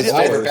yeah,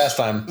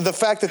 pastime. The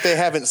fact that they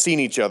haven't seen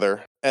each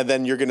other, and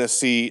then you're going to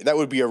see that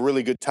would be a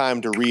really good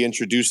time to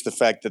reintroduce the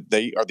fact that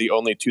they are the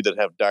only 2 that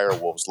have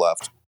direwolves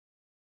left.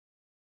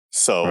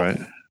 So, right.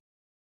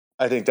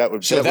 I think that'll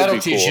teach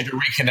you to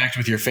reconnect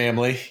with your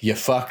family. You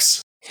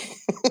fucks.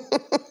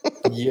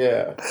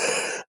 Yeah.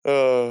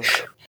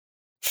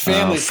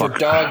 Family for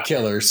dog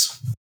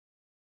killers.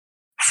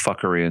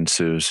 Fuckery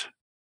ensues.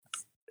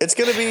 It's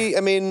going to be.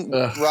 I mean,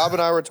 Rob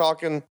and I were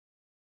talking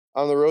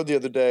on the road the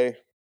other day.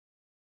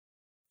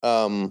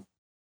 For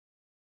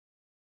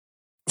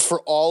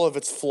all of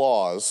its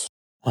flaws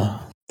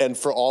and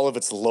for all of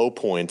its low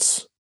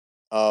points,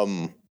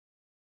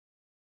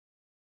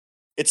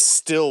 it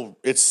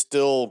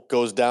still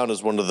goes down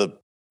as one of the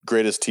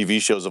greatest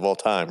TV shows of all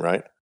time,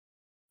 right?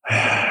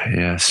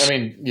 Yes. I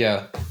mean,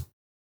 yeah.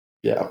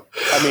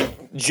 I mean,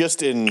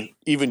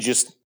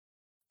 just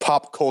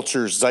pop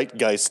culture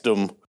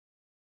zeitgeistum,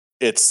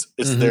 it's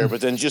there.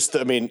 But then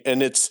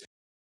and it's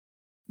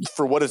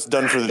for what it's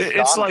done for the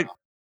it's genre. like,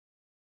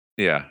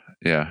 yeah.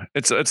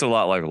 It's a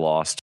lot like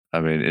Lost. I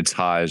mean, its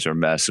highs are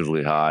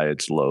massively high,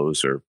 its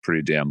lows are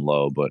pretty damn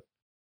low, but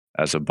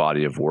as a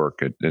body of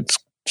work, it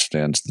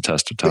stands the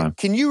test of time.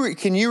 Can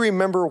you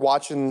remember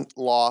watching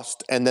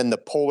Lost and then the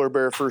polar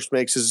bear first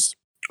makes his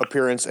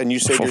appearance and you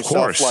say to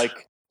yourself,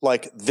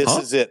 like this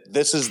is it.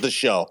 This is the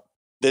show.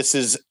 This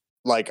is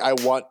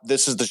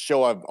this is the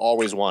show I've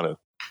always wanted.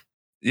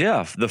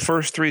 Yeah, the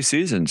first 3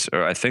 seasons,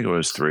 or I think it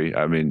was 3.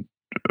 I mean,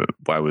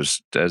 I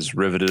was as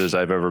riveted as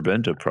I've ever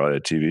been to probably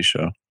a TV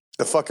show.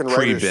 The fucking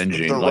writers,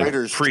 pre-binging, the like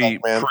writers, pre.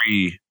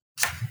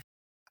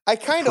 I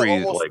kind of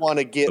almost want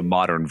to get the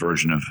modern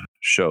version of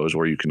shows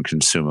where you can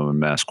consume them in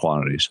mass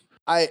quantities.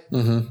 I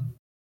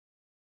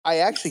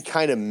actually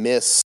kind of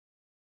miss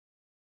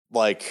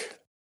like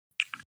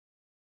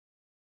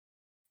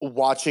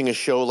watching a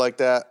show like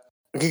that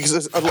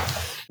because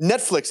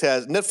Netflix,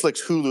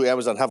 Hulu,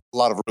 Amazon have a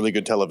lot of really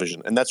good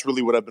television, and that's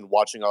really what I've been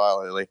watching a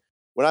lot lately.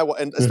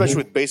 And especially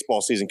with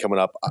baseball season coming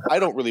up, I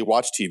don't really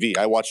watch TV.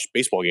 I watch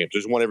baseball games.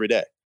 There's one every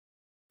day.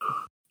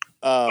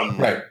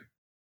 Right.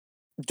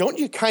 Don't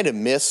you kind of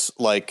miss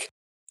like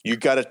you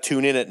got to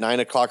tune in at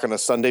 9:00 on a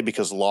Sunday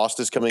because Lost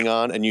is coming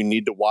on, and you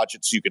need to watch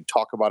it so you can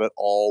talk about it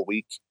all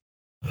week?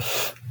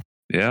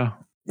 Yeah,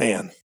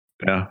 man.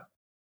 Yeah.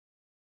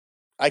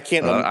 I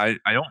can't. I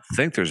don't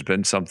think there's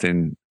been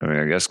something. I mean,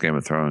 I guess Game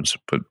of Thrones,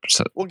 but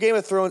Game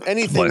of Thrones,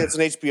 anything that's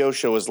an HBO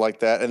show is like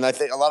that, and I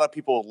think a lot of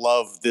people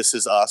love This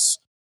Is Us,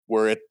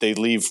 where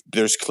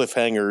there's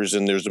cliffhangers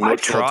and there's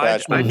emotional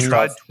attachment. I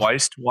tried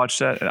twice to watch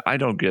that, and I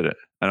don't get it.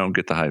 I don't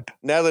get the hype.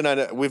 Natalie and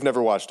I, we've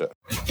never watched it.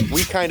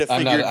 We kind of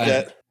figured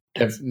that. I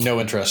have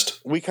no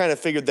interest. We kind of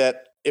figured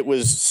that it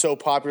was so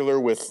popular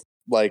with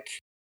like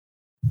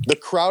the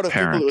crowd of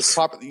people that was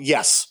popular.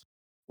 Yes,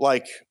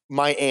 like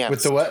my aunts.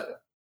 With the what?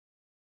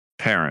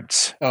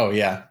 Parents. Oh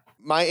yeah,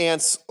 my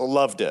aunts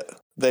loved it.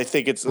 They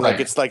think it's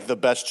like the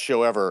best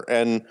show ever,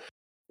 and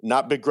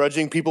not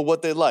begrudging people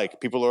what they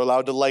like. People are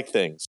allowed to like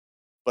things,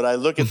 but I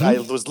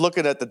was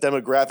looking at the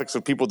demographics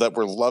of people that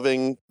were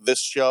loving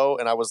this show,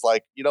 and I was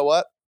like, you know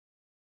what?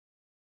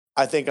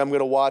 I think I'm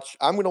gonna watch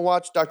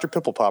Dr.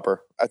 Pimple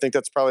Popper. I think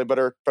that's probably a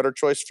better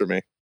choice for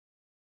me.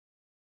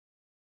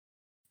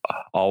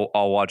 I'll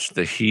watch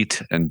the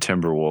Heat and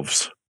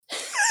Timberwolves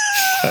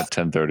at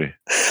 10:30.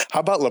 How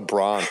about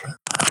LeBron?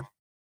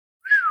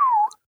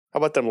 How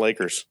about them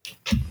Lakers?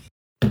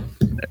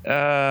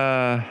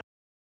 Yeah.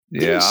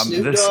 Didn't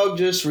Snoop Dogg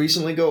just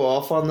recently go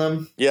off on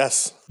them?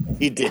 Yes,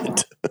 he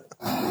did.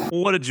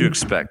 What did you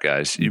expect,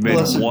 guys? You made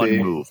one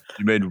move.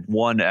 You made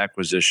one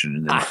acquisition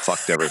and then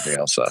fucked everything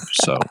else up.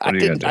 So what are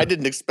you going to do? I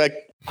didn't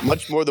expect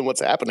much more than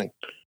what's happening.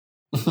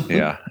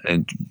 Yeah,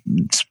 and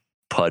it's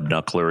pud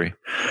knucklery,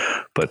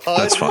 but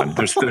that's fine.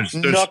 There's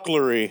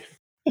knucklery.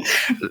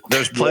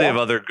 There's plenty of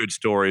other good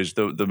stories.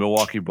 The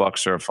Milwaukee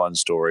Bucks are a fun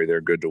story.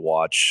 They're good to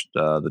watch.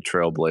 The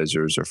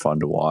Trailblazers are fun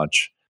to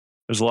watch.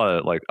 There's a lot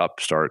of like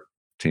upstart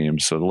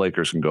teams. So the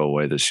Lakers can go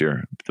away this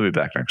year. They'll be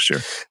back next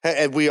year.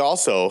 And we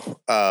also,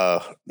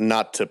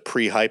 not to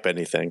pre-hype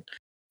anything,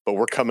 but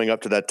we're coming up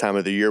to that time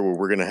of the year where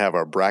we're going to have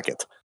our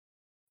bracket.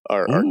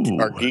 Our geek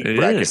bracket we're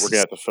going to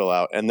have to fill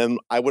out. And then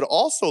I would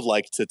also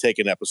like to take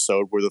an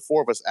episode where the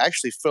four of us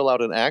actually fill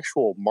out an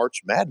actual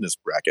March Madness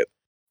bracket.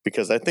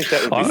 Because I think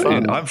that would be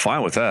fun. I'm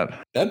fine with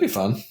that. That'd be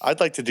fun. I'd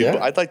like to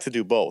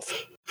do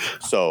both.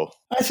 So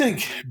I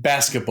think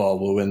basketball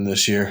will win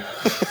this year.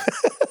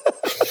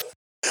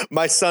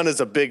 My son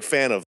is a big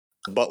fan of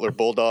Butler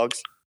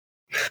Bulldogs.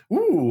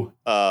 Ooh.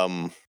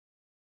 And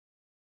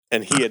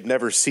he had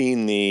never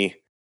seen the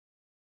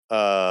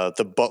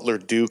Butler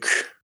Duke,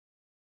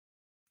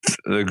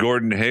 the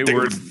Gordon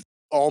Hayward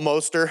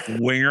almoster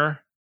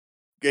winger.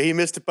 Yeah, he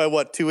missed it by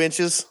what, 2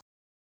 inches?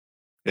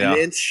 Yeah. An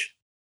inch.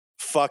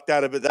 Fucked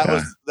out of it.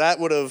 That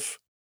would have.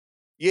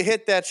 You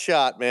hit that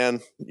shot,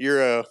 man.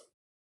 You're a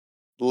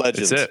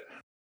legend. That's it.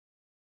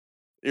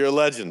 You're a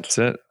legend. That's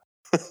it.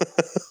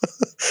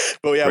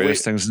 But yeah,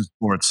 greatest things in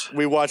sports.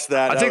 We watched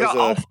that. I think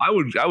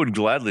I would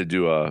gladly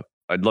do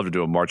I'd love to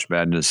do a March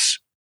Madness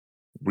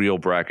real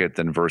bracket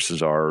then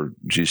versus our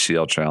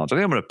GCL challenge. I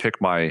think I'm going to pick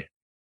my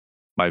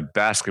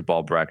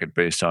basketball bracket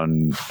based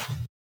on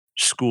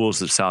schools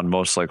that sound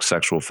most like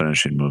sexual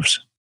finishing moves.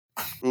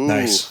 Ooh,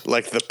 nice,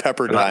 like the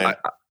Pepperdine.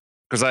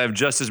 Because I have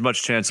just as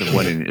much chance of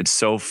winning. It's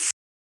so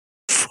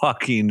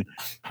fucking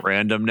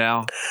random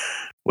now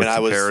with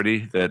the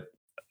parody that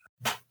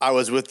I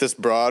was with this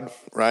broad,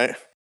 right?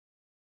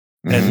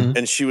 Mm-hmm.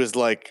 And she was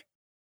like,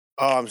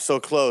 "Oh, I'm so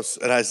close,"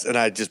 and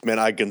I just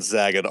I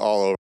Gonzaga'd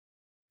all over.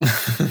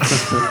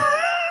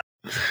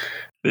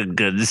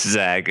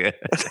 Gonzaga.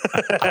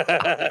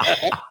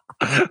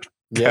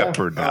 Yeah.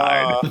 Pepperdine.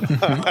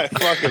 I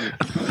fucking.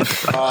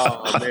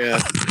 Oh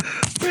man.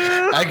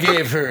 I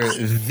gave her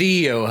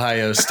the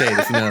Ohio State,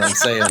 if you know what I'm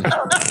saying.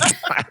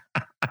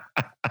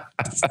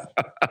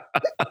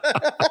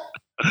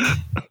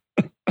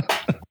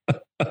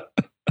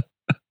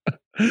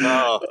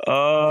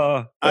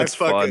 That's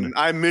fun.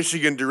 I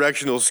Michigan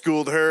directional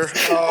schooled her.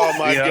 Oh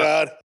my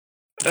god.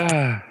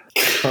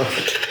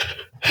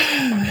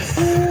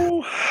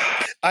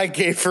 I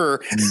gave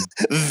her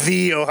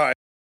the Ohio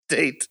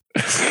State.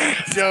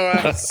 Joe,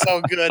 that was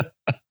so good.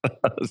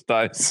 That was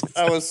nice.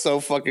 That was so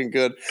fucking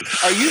good.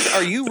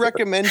 Are you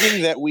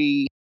recommending that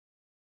we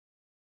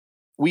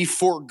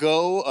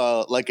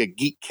forego like a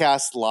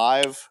Geekcast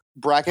Live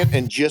bracket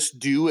and just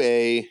do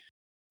a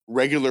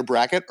regular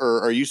bracket,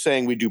 or are you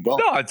saying we do both?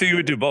 No, I think you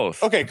would do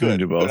both. Okay, good.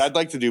 Do both. Good. I'd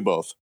like to do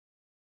both.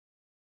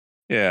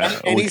 Yeah.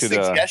 Any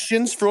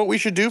suggestions for what we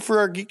should do for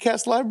our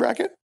Geekcast Live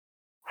bracket?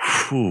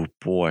 Oh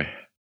boy.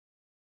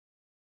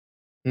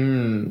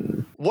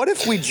 What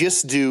if we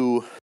just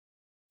do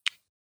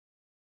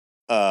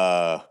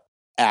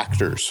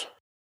actors?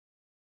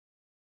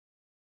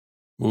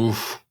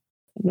 Oof.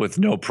 With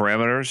no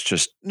parameters,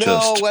 just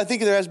I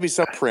think there has to be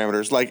some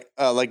parameters, like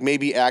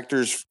maybe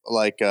actors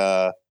like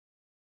can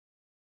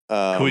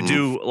we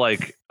do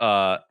like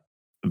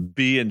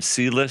B and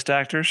C list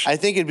actors? I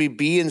think it'd be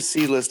B and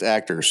C list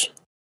actors.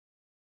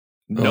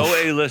 No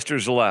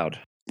A-listers allowed.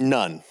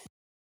 None.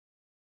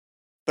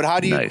 But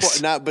how do you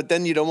Nice. but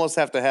then you'd almost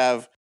have to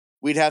have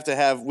we'd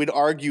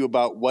argue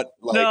about what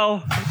like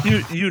No,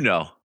 you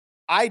know.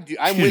 I do.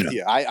 I'm You with know.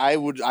 you. I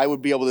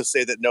would be able to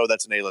say that no,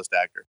 that's an A-list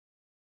actor.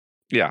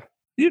 Yeah.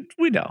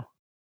 We know.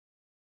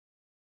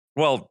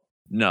 Well,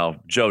 no,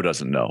 Joe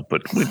doesn't know,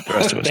 but the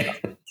rest of us know.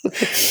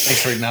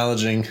 Thanks for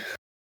acknowledging.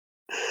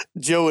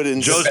 Joe would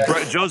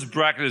Joe's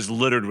bracket is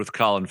littered with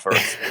Colin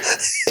Firth.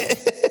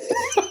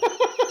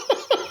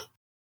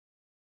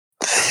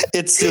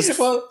 It's just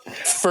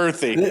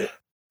Firthy.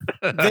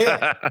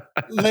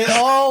 They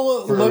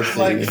all look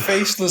like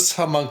faceless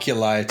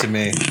homunculi to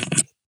me.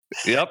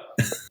 Yep,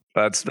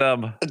 that's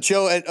them.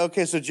 Joe,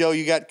 okay, so Joe,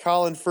 you got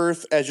Colin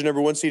Firth as your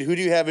number 1 seed. Who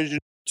do you have as your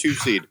 2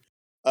 seed?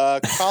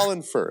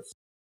 Colin Firth.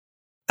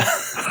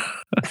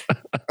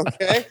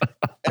 Okay,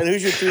 and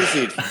who's your 3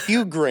 seed?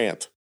 Hugh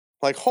Grant.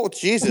 Like, oh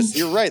Jesus,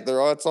 you're right.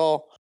 It's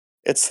all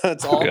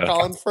Yeah.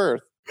 Colin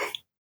Firth.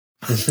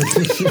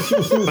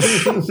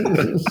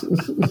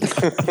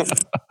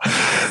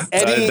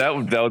 Eddie,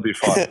 that would be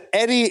fun.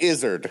 Eddie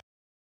Izzard.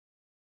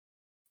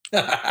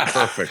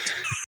 Perfect.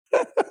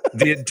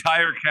 The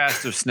entire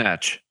cast of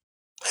Snatch.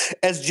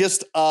 As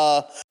just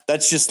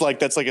that's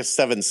like a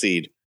 7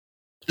 seed.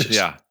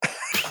 Yeah.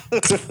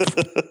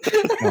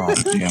 Oh,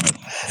 damn it.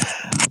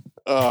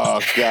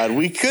 Oh God,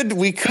 we could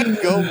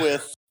go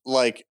with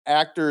like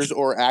actors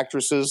or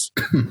actresses,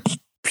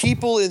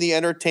 people in the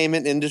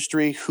entertainment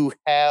industry who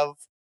have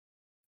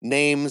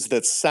names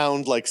that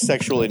sound like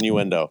sexual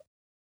innuendo.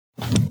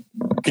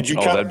 Could you?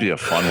 That'd be a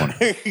fun one.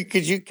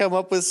 Could you come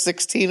up with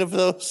 16 of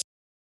those?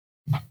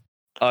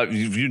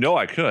 You know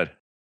I could.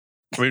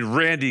 I mean,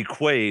 Randy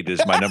Quaid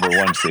is my number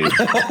 1 seed.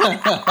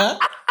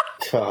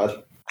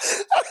 God.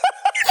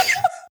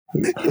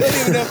 You don't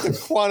even have to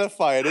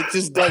quantify it. It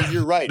just does.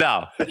 You're right.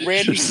 No,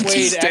 Randy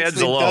Quaid stands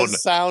actually alone.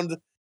 does sound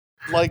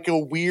like a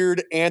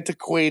weird,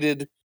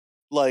 antiquated,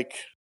 like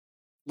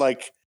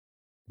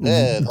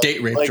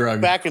Date rape like drug.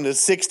 back in the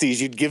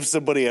 60s, you'd give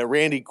somebody a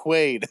Randy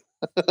Quaid.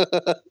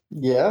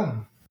 Yeah.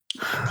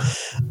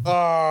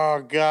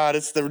 Oh God,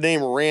 it's the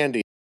name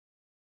Randy.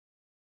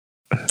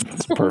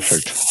 It's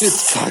perfect.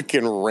 It's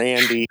fucking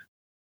Randy.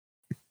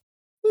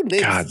 Who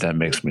names- God, that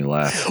makes me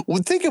laugh.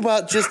 Well, think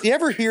about just you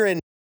ever hear and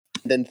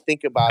then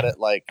think about it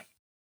like,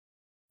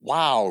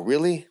 wow,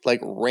 really?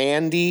 Like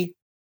Randy?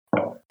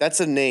 That's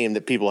a name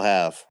that people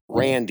have.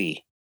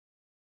 Randy.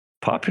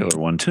 Popular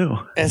one too.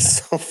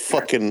 It's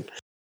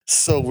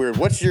so weird.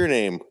 What's your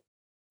name?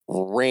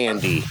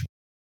 Randy.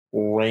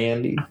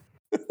 Randy.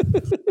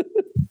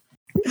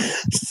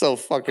 So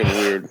fucking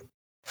weird.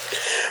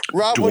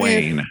 Rob, what do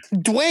you- Dwayne.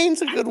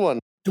 Dwayne's a good one.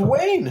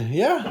 Dwayne,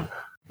 yeah.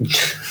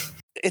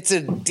 It's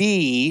a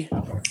D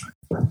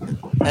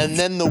and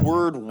then the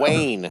word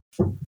Wayne.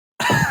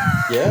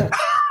 Yeah.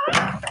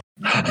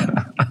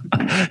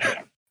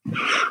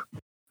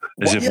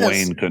 As if Yes.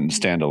 Wayne couldn't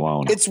stand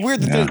alone. It's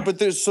weird that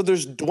there's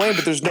Dwayne,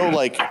 but there's no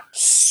like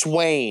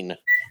Swain.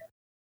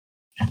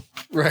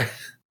 Right.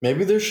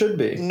 Maybe there should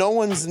be. No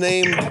one's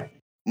named I'm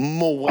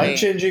Mwayne.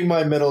 changing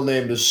my middle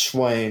name to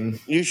Swain.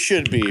 You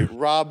should be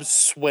Rob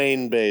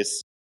Swain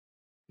base.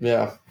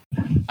 Yeah.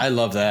 I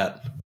love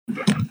that.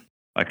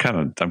 I'm kind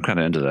of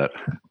into that.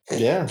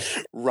 Yeah.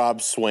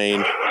 Rob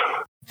Swain. Rob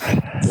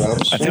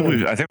I think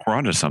Swain. we're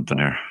onto something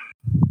here.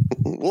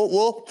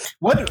 Well,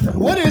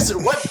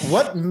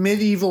 What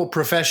medieval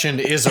profession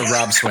is a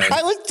Rob Swain?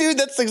 dude,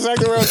 that's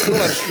exactly where I was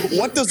going.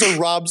 What does a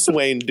Rob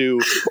Swain do,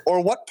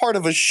 or what part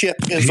of a ship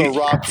is a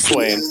Rob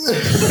Swain?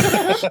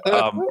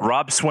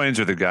 Rob Swains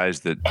are the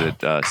guys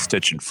that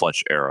stitch and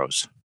fletch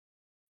arrows.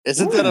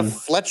 Isn't that a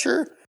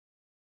Fletcher?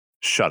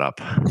 Shut up.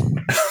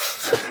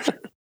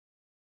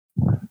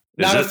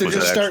 Not if they're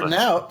just starting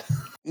out.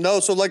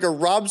 No, so like a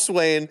Rob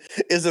Swain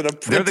is an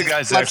apprentice. They're the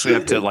guys that actually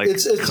have to cut.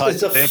 It's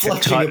a They have to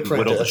fletching cut and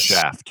whittle the apprentice.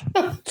 shaft.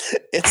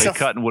 They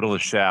cut and whittle the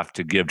shaft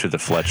to give to the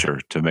Fletcher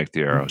to make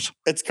the arrows.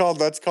 That's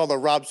called a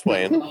Rob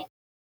Swain.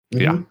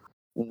 Yeah.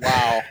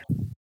 Wow.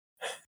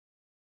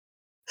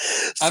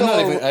 I'm not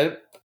even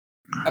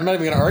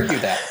going to argue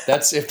that.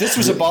 That's if this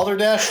was a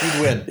balderdash,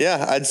 you'd win.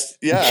 Yeah,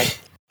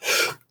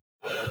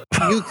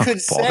 You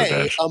could say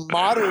Balderdash. a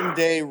modern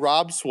day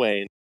Rob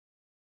Swain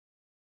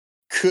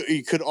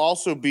could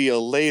also be a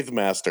lathe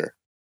master.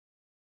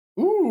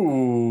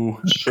 Ooh.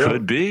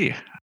 Could be.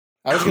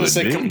 I was going to Could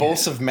say be.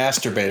 compulsive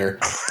masturbator.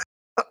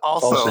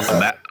 Also,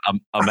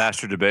 A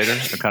master debater,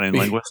 a cunning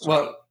linguist.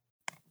 Well,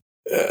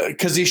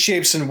 because he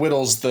shapes and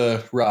whittles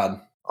the rod.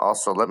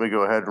 also, let me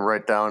go ahead and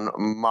write down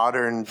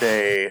modern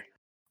day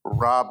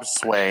Rob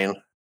Swain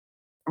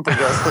because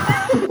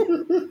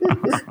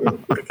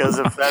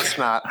if that's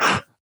not.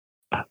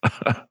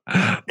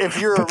 If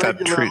you're a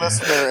regular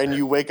listener and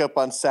you wake up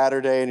on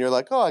Saturday and you're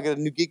like, oh, I got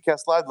a new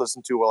Geekcast Live to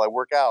listen to while I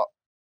work out,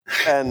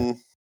 and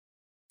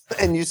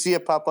you see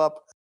it pop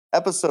up,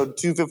 episode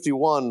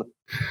 251,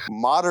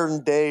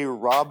 modern day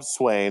Rob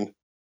Swain.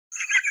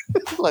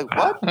 Like,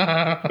 what?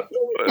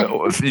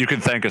 You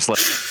can thank us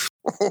later.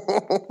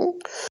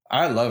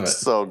 I love it.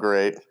 So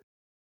great.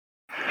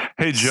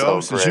 Hey, Joe,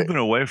 So since great. you've been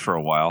away for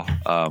a while,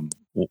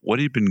 what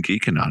have you been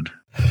geeking on?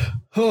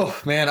 Oh,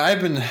 man,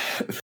 I've been...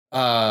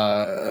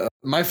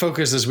 my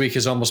focus this week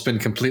has almost been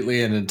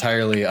completely and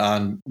entirely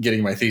on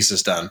getting my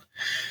thesis done.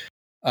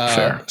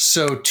 Fair.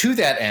 So to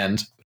that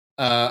end,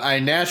 I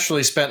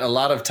naturally spent a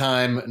lot of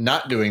time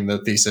not doing the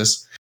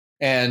thesis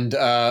and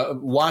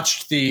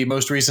watched the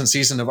most recent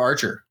season of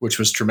Archer, which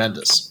was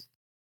tremendous.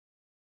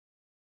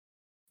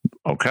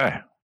 Okay.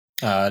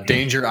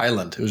 Danger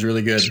Island. It was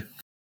really good.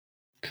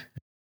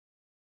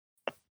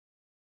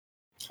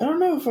 I don't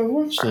know if I've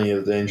watched any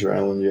of Danger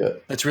Island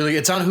yet.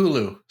 It's on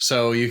Hulu,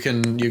 so you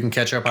can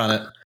catch up on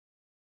it.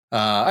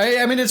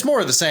 I mean, it's more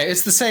of the same.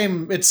 It's the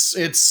same. It's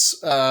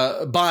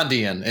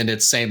Bondian in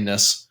its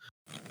sameness,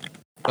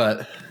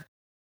 but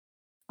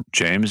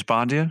James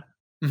Bondian?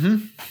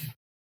 mm-hmm.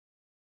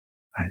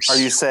 Nice. Are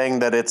you saying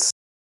that it's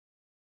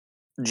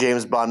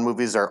James Bond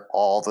movies are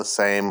all the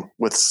same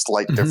with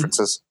slight Mhm.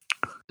 differences?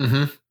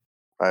 Mm-hmm.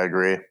 I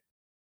agree.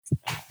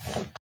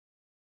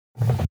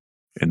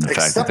 in the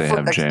fact that they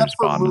have James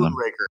Bond in them?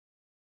 Moonraker.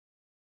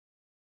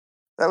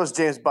 That was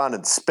James Bond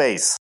in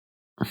space.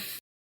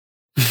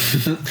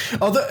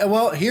 Although,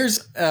 well,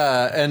 here's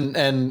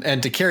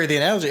and to carry the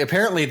analogy,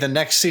 apparently the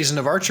next season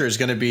of Archer is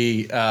going to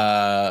be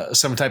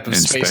some type of In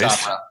space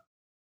space? opera.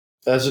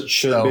 As it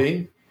should So-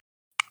 be.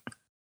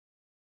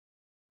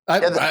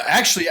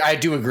 Actually, I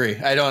do agree.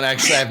 I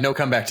have no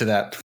comeback to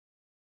that.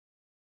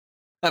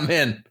 I'm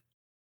in.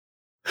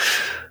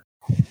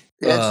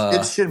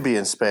 It should be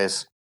in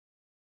space.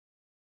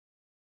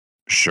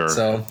 Sure.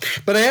 So,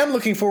 but I am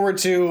looking forward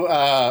to.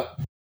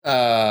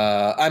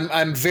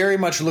 I'm very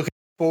much looking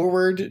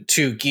forward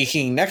to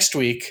geeking next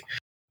week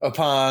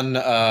upon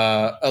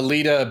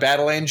Alita,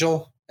 Battle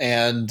Angel,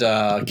 and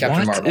Captain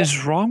What Marvel.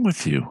 is wrong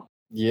with you?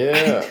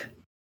 Yeah.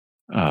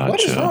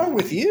 What is Joe? wrong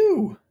with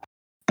you?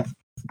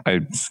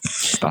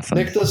 Nothing.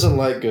 Nick doesn't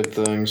like good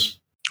things.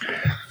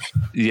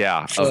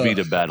 Yeah,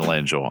 Alita Battle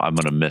Angel. I'm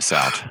gonna miss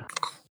out.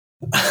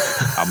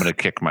 I'm gonna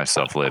kick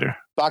myself later.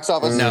 Box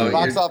office, No,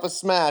 box office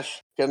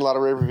smash. Getting a lot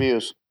of rave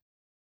reviews.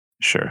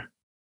 Sure.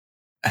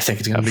 I think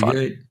it's going to Have be fun.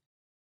 great.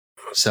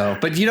 So,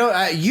 but you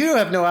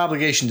have no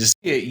obligation to see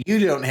it. You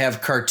don't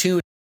have cartoon.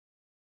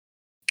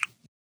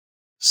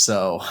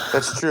 So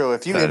That's true.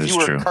 If you That is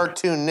were true.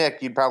 cartoon Nick,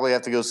 you'd probably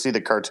have to go see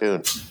the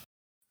cartoon.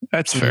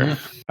 That's fair.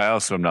 I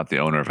also am not the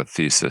owner of a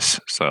thesis,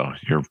 so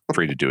you're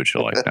free to do what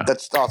you like now.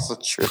 That's also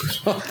true.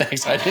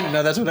 thanks. I didn't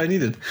know that's what I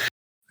needed.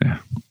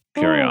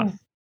 Carry on.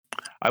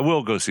 I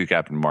will go see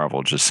Captain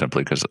Marvel just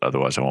simply because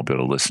otherwise I won't be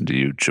able to listen to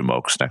you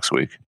jamokes next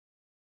week.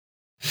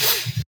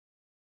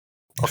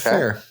 Okay.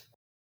 Fair.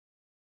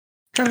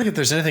 Trying to think if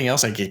there's anything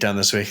else I geeked on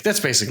this week. That's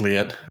basically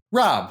it.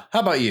 Rob,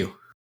 how about you?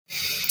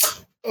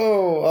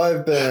 Oh,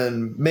 I've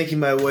been making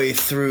my way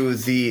through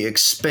The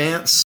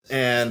Expanse,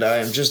 and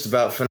I'm just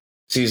about finished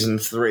season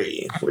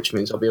 3, which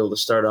means I'll be able to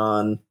start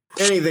on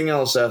anything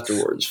else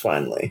afterwards,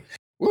 finally.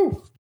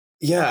 Woo.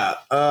 Yeah,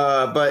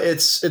 but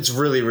it's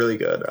really, really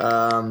good.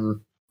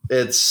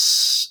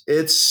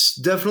 It's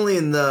definitely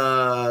in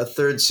the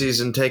third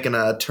season taking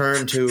a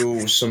turn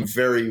to some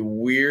very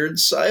weird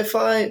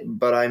sci-fi,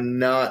 but I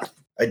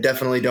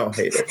definitely don't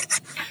hate it.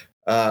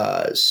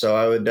 So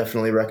I would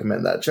definitely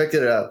recommend that. Check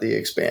it out, The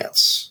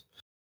Expanse.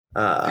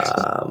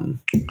 Well,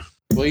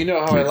 you know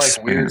how The I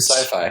like weird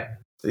Expanse. sci-fi.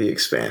 The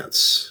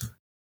Expanse.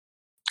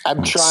 I'm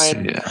Let's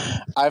trying. see.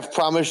 I've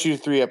promised you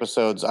 3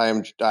 episodes.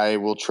 I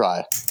will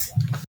try.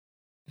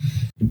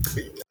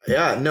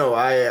 Yeah, no,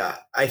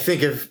 I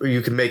think if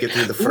you can make it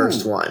through the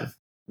first one,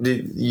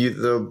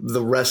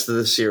 the rest of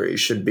the series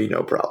should be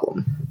no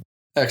problem.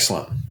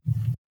 Excellent.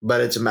 But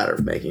it's a matter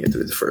of making it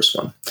through the first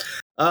one.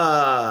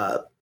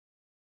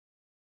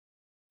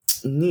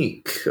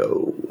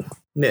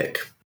 Nick.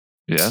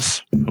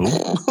 Yes.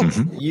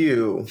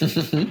 You. What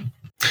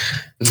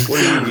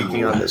are you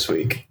geeking on this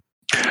week?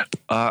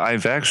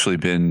 I've actually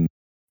been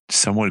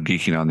somewhat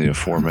geeking on the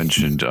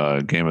aforementioned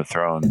Game of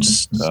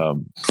Thrones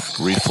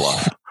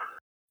refluff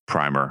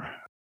primer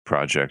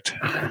project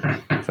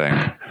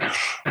thing.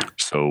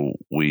 So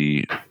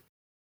we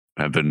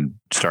have been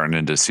starting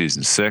into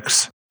season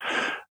 6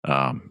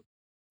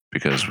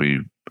 because we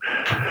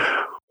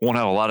won't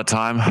have a lot of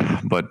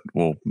time, but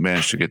we'll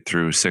manage to get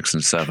through 6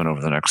 and 7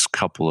 over the next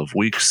couple of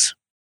weeks.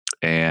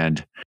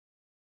 And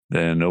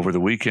then over the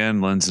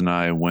weekend, Linz and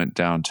I went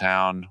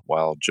downtown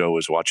while Joe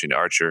was watching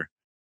Archer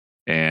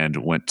and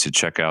went to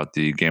check out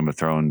the Game of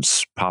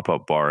Thrones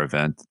pop-up bar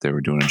event that they were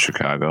doing in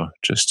Chicago,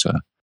 just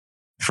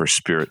for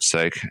spirit's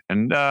sake.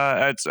 And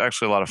it's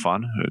actually a lot of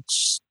fun.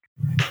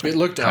 It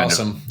looked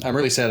awesome. I'm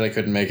really sad I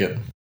couldn't make it.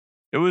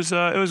 It was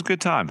a good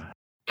time.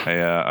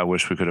 I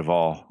wish we could have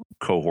all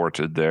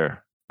cohorted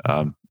there.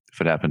 If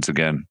it happens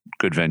again,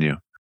 good venue.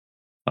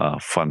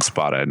 Fun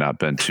spot. I had not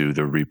been to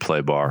the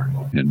Replay Bar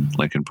in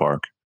Lincoln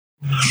Park.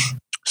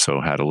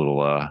 So had a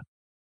little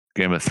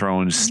Game of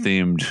Thrones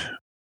themed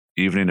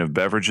evening of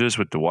beverages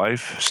with the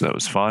wife. So that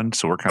was fun.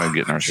 So we're kind of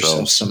getting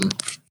ourselves some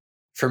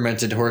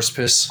fermented horse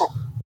piss.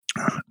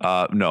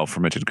 No,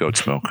 fermented goat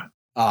smoke.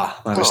 My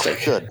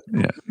mistake. Good.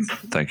 Yeah,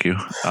 thank you.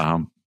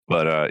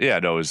 But yeah,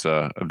 no, it was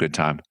a good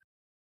time.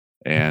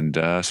 And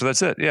so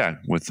that's it. Yeah,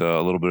 with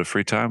a little bit of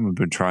free time, I've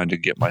been trying to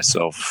get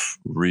myself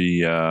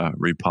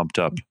re-pumped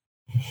up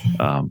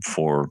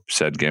for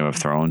said Game of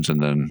Thrones,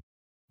 and then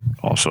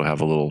also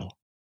have a little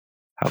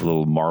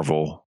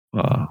Marvel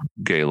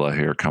gala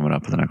here coming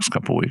up in the next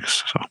couple of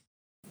weeks. So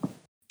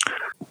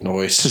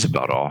Nice. this is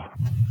about all.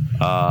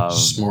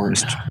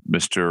 Smart.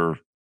 Mr.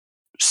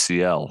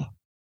 CL.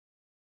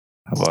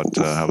 How about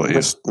you?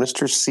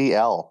 Mr.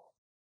 CL?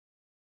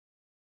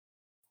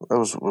 That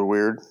was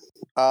weird.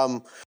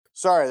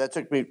 Sorry, that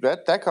took me.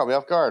 That caught me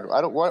off guard.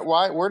 I don't.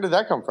 Why? Where did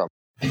that come from?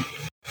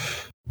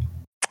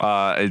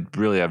 I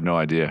really have no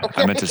idea.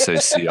 I meant to say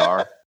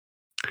CR,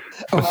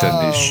 but then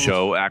the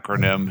show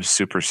acronym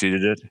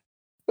superseded it,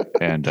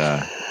 and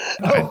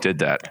I did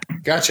that.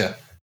 Gotcha.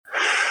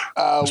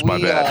 It's my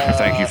bad.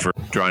 Thank you for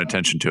drawing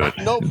attention to it.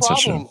 No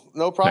problem.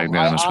 No problem.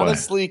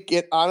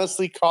 It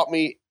honestly caught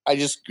me.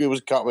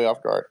 It caught me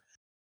off guard.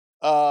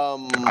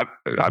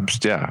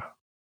 Yeah.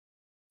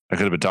 I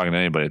could have been talking to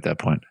anybody at that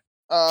point.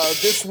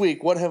 This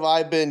week, what have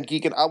I been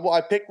geeking? I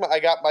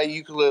got my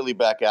ukulele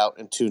back out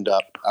and tuned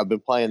up. I've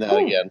been playing that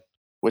again,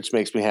 which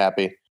makes me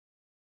happy.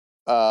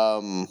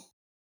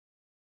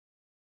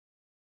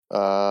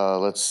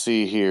 Let's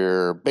see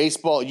here.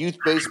 Youth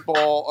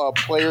baseball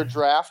player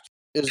draft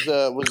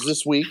was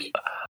this week.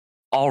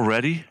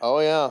 Already? Oh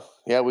yeah.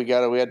 We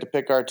had to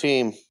pick our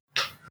team.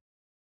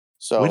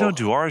 So we don't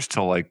do ours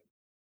till like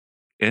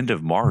end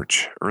of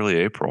March, early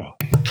April.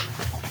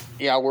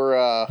 Yeah,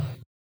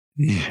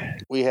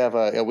 we have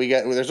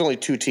there's only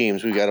 2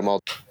 teams. We got them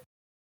all.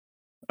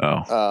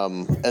 Oh.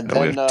 And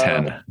then we have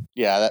 10.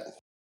 Yeah,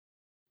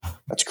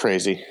 that's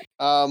crazy.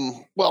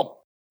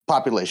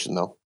 Population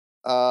though.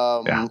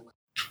 Yeah.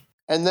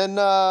 And then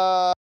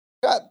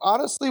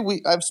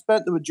honestly, I've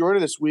spent the majority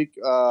of this week.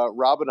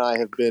 Rob and I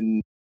have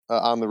been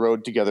on the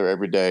road together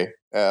every day.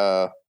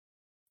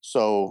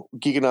 So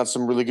geeking on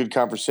some really good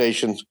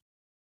conversations,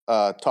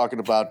 talking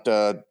about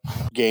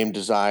game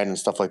design and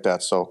stuff like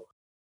that. So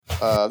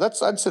I'd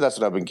say that's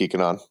what I've been geeking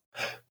on.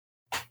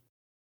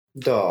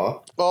 Duh.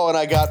 Oh, and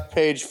I got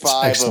page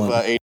 5 of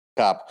 8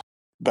 Cop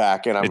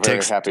back, and I'm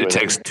very happy with it. It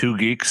takes 2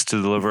 geeks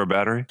to deliver a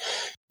battery?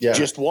 Yeah.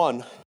 Just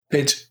one.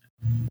 Page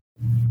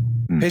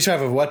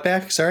 5 of what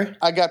back? Sorry?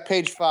 I got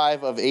page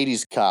 5 of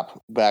 80s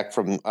Cop back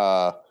from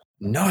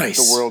nice.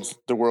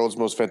 The world's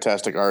most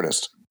fantastic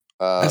artist.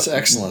 That's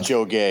excellent.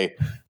 Joe Gay.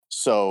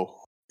 So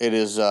it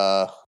is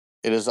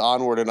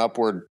onward and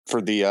upward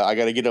for the I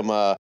got to get him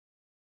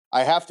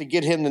I have to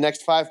get him the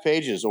next 5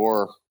 pages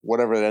or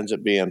whatever it ends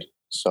up being.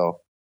 So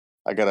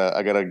I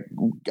gotta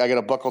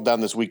buckle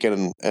down this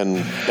weekend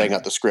and bang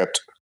out the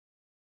script.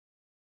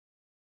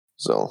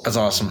 So that's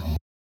awesome. Cool.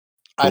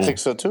 I think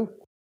so too.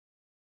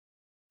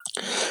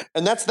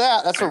 And that's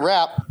that. That's a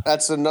wrap.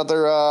 That's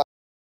another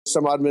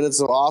some odd minutes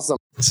of awesome.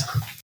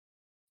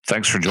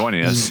 Thanks for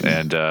joining us.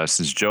 And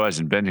since Joe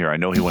hasn't been here, I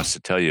know he wants to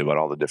tell you about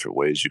all the different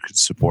ways you can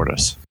support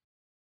us.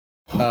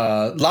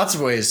 Lots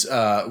of ways.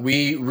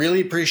 We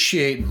really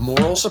appreciate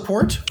moral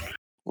support.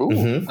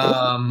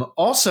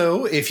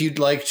 Also, if you'd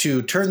like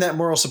to turn that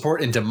moral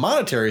support into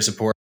monetary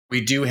support,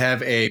 we do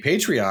have a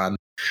Patreon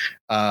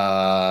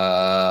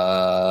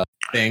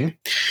thing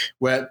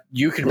where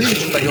you can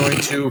reach by going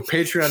to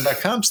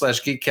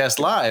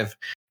patreon.com/geekcastlive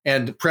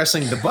and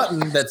pressing the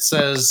button that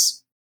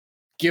says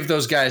give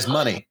those guys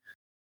money.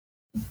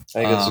 I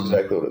think that's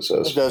exactly what it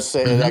says. It does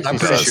say it actually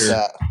says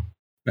that.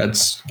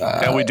 That's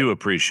and we do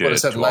appreciate what it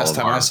said last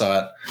time I saw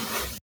it.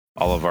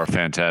 All of our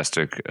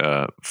fantastic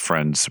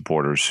friends,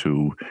 supporters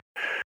who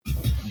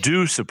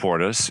do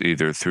support us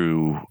either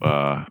through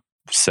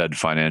said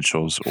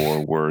financials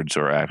or words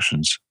or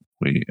actions.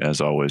 We,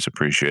 as always,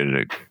 appreciate it.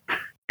 It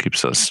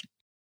keeps us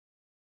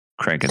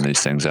cranking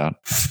these things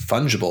out.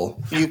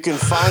 Fungible. You can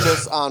find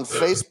us on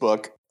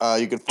Facebook.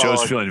 You can follow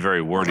Joe's feeling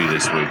very wordy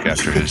this week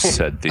after his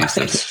said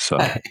thesis. So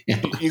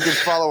you can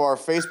follow our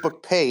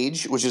Facebook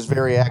page, which is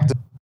very active.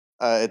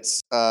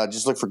 It's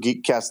just look for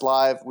Geekcast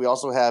Live. We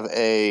also have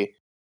a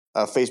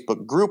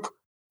Facebook group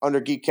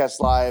under Geekcast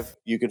Live.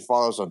 You can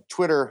follow us on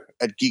Twitter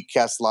at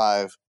Geekcast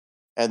Live.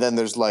 And then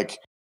there's like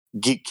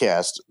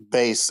Geekcast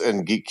Base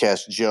and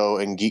Geekcast Joe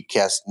and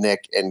Geekcast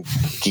Nick and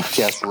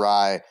Geekcast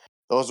Rye.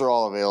 Those are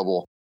all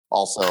available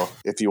also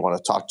if you want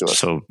to talk to us.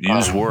 So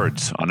use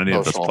words on any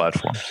of those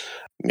platforms.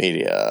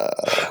 Media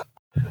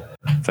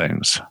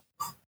things.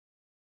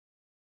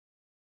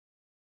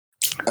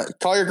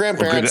 Call your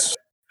grandparents.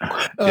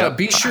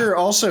 Be sure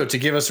also to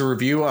give us a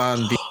review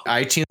on the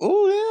iTunes.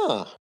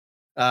 Oh,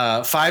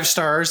 yeah. 5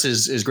 stars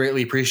is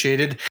greatly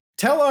appreciated.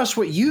 Tell us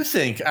what you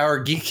think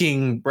our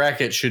geeking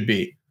bracket should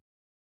be.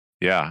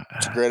 Yeah.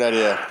 It's a great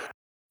idea.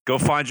 Go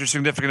find your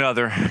significant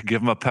other.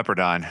 Give them a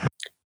Pepperdine.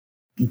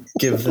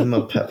 Give them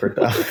a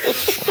Pepperdine.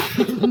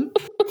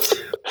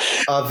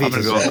 I'm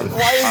gonna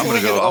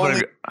go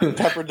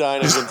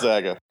Pepperdine and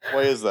Gonzaga.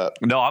 Why is that?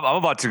 No, I'm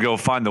about to go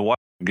find the wife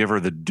and give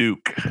her the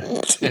Duke.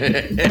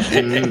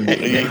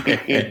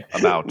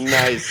 About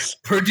nice.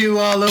 Purdue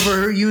all over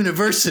her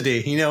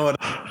university. You know what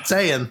I'm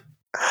saying?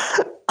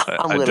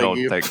 I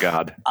don't, thank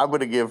God. I'm going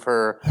to give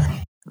her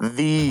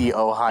the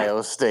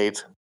Ohio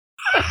State.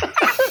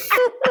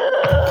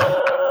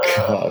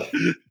 God.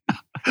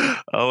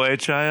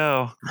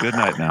 OHIO. Good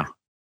night now.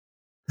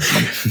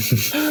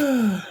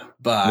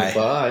 Bye.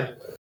 Bye.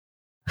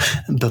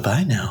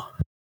 Bye-bye now.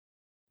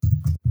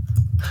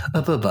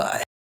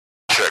 Bye-bye.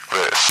 Check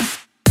this.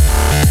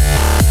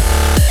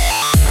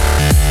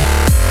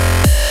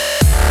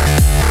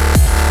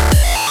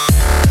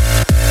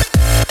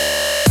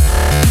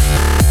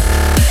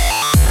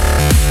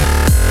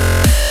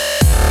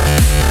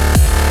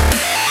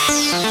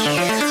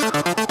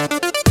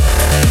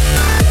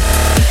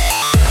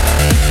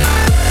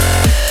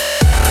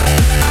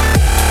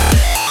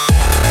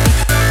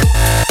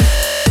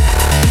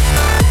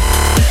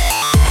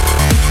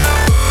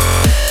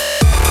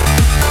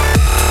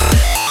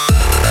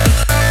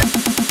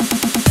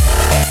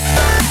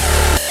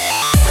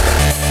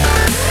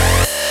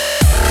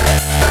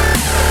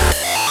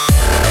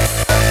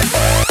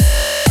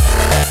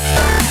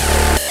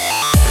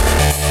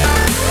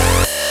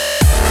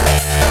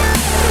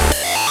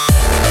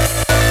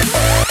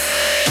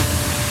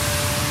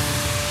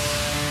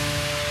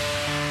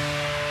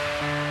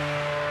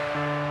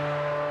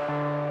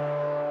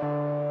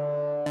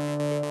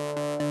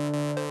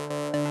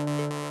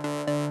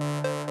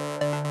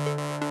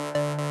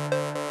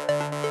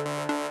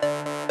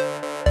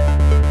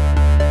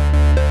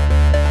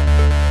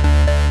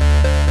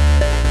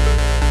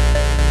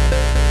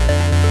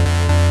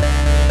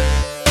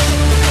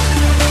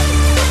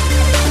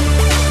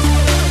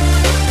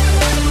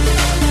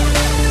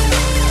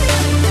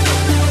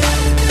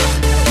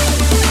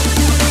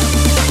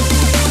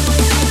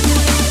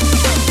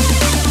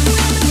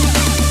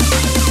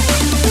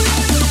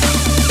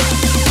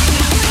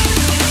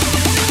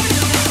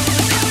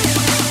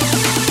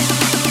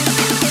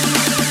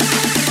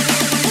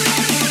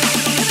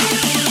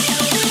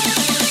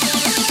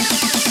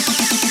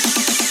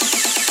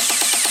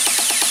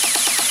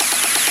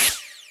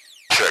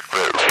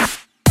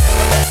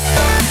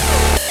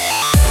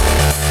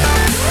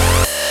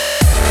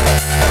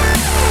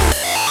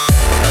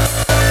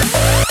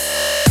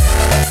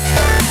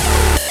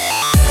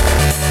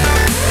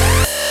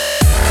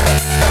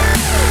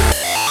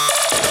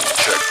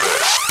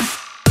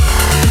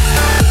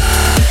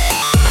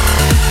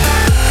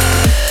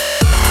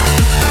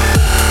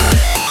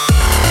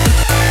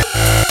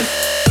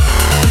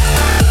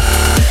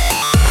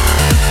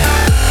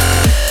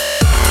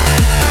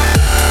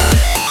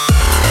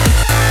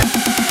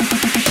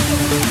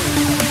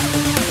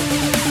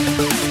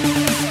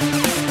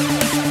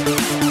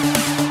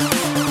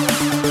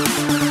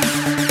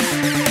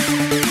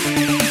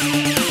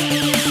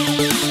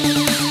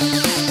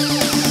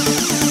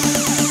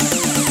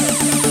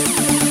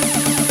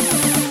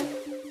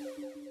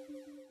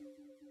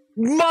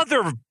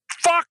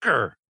 Motherfucker!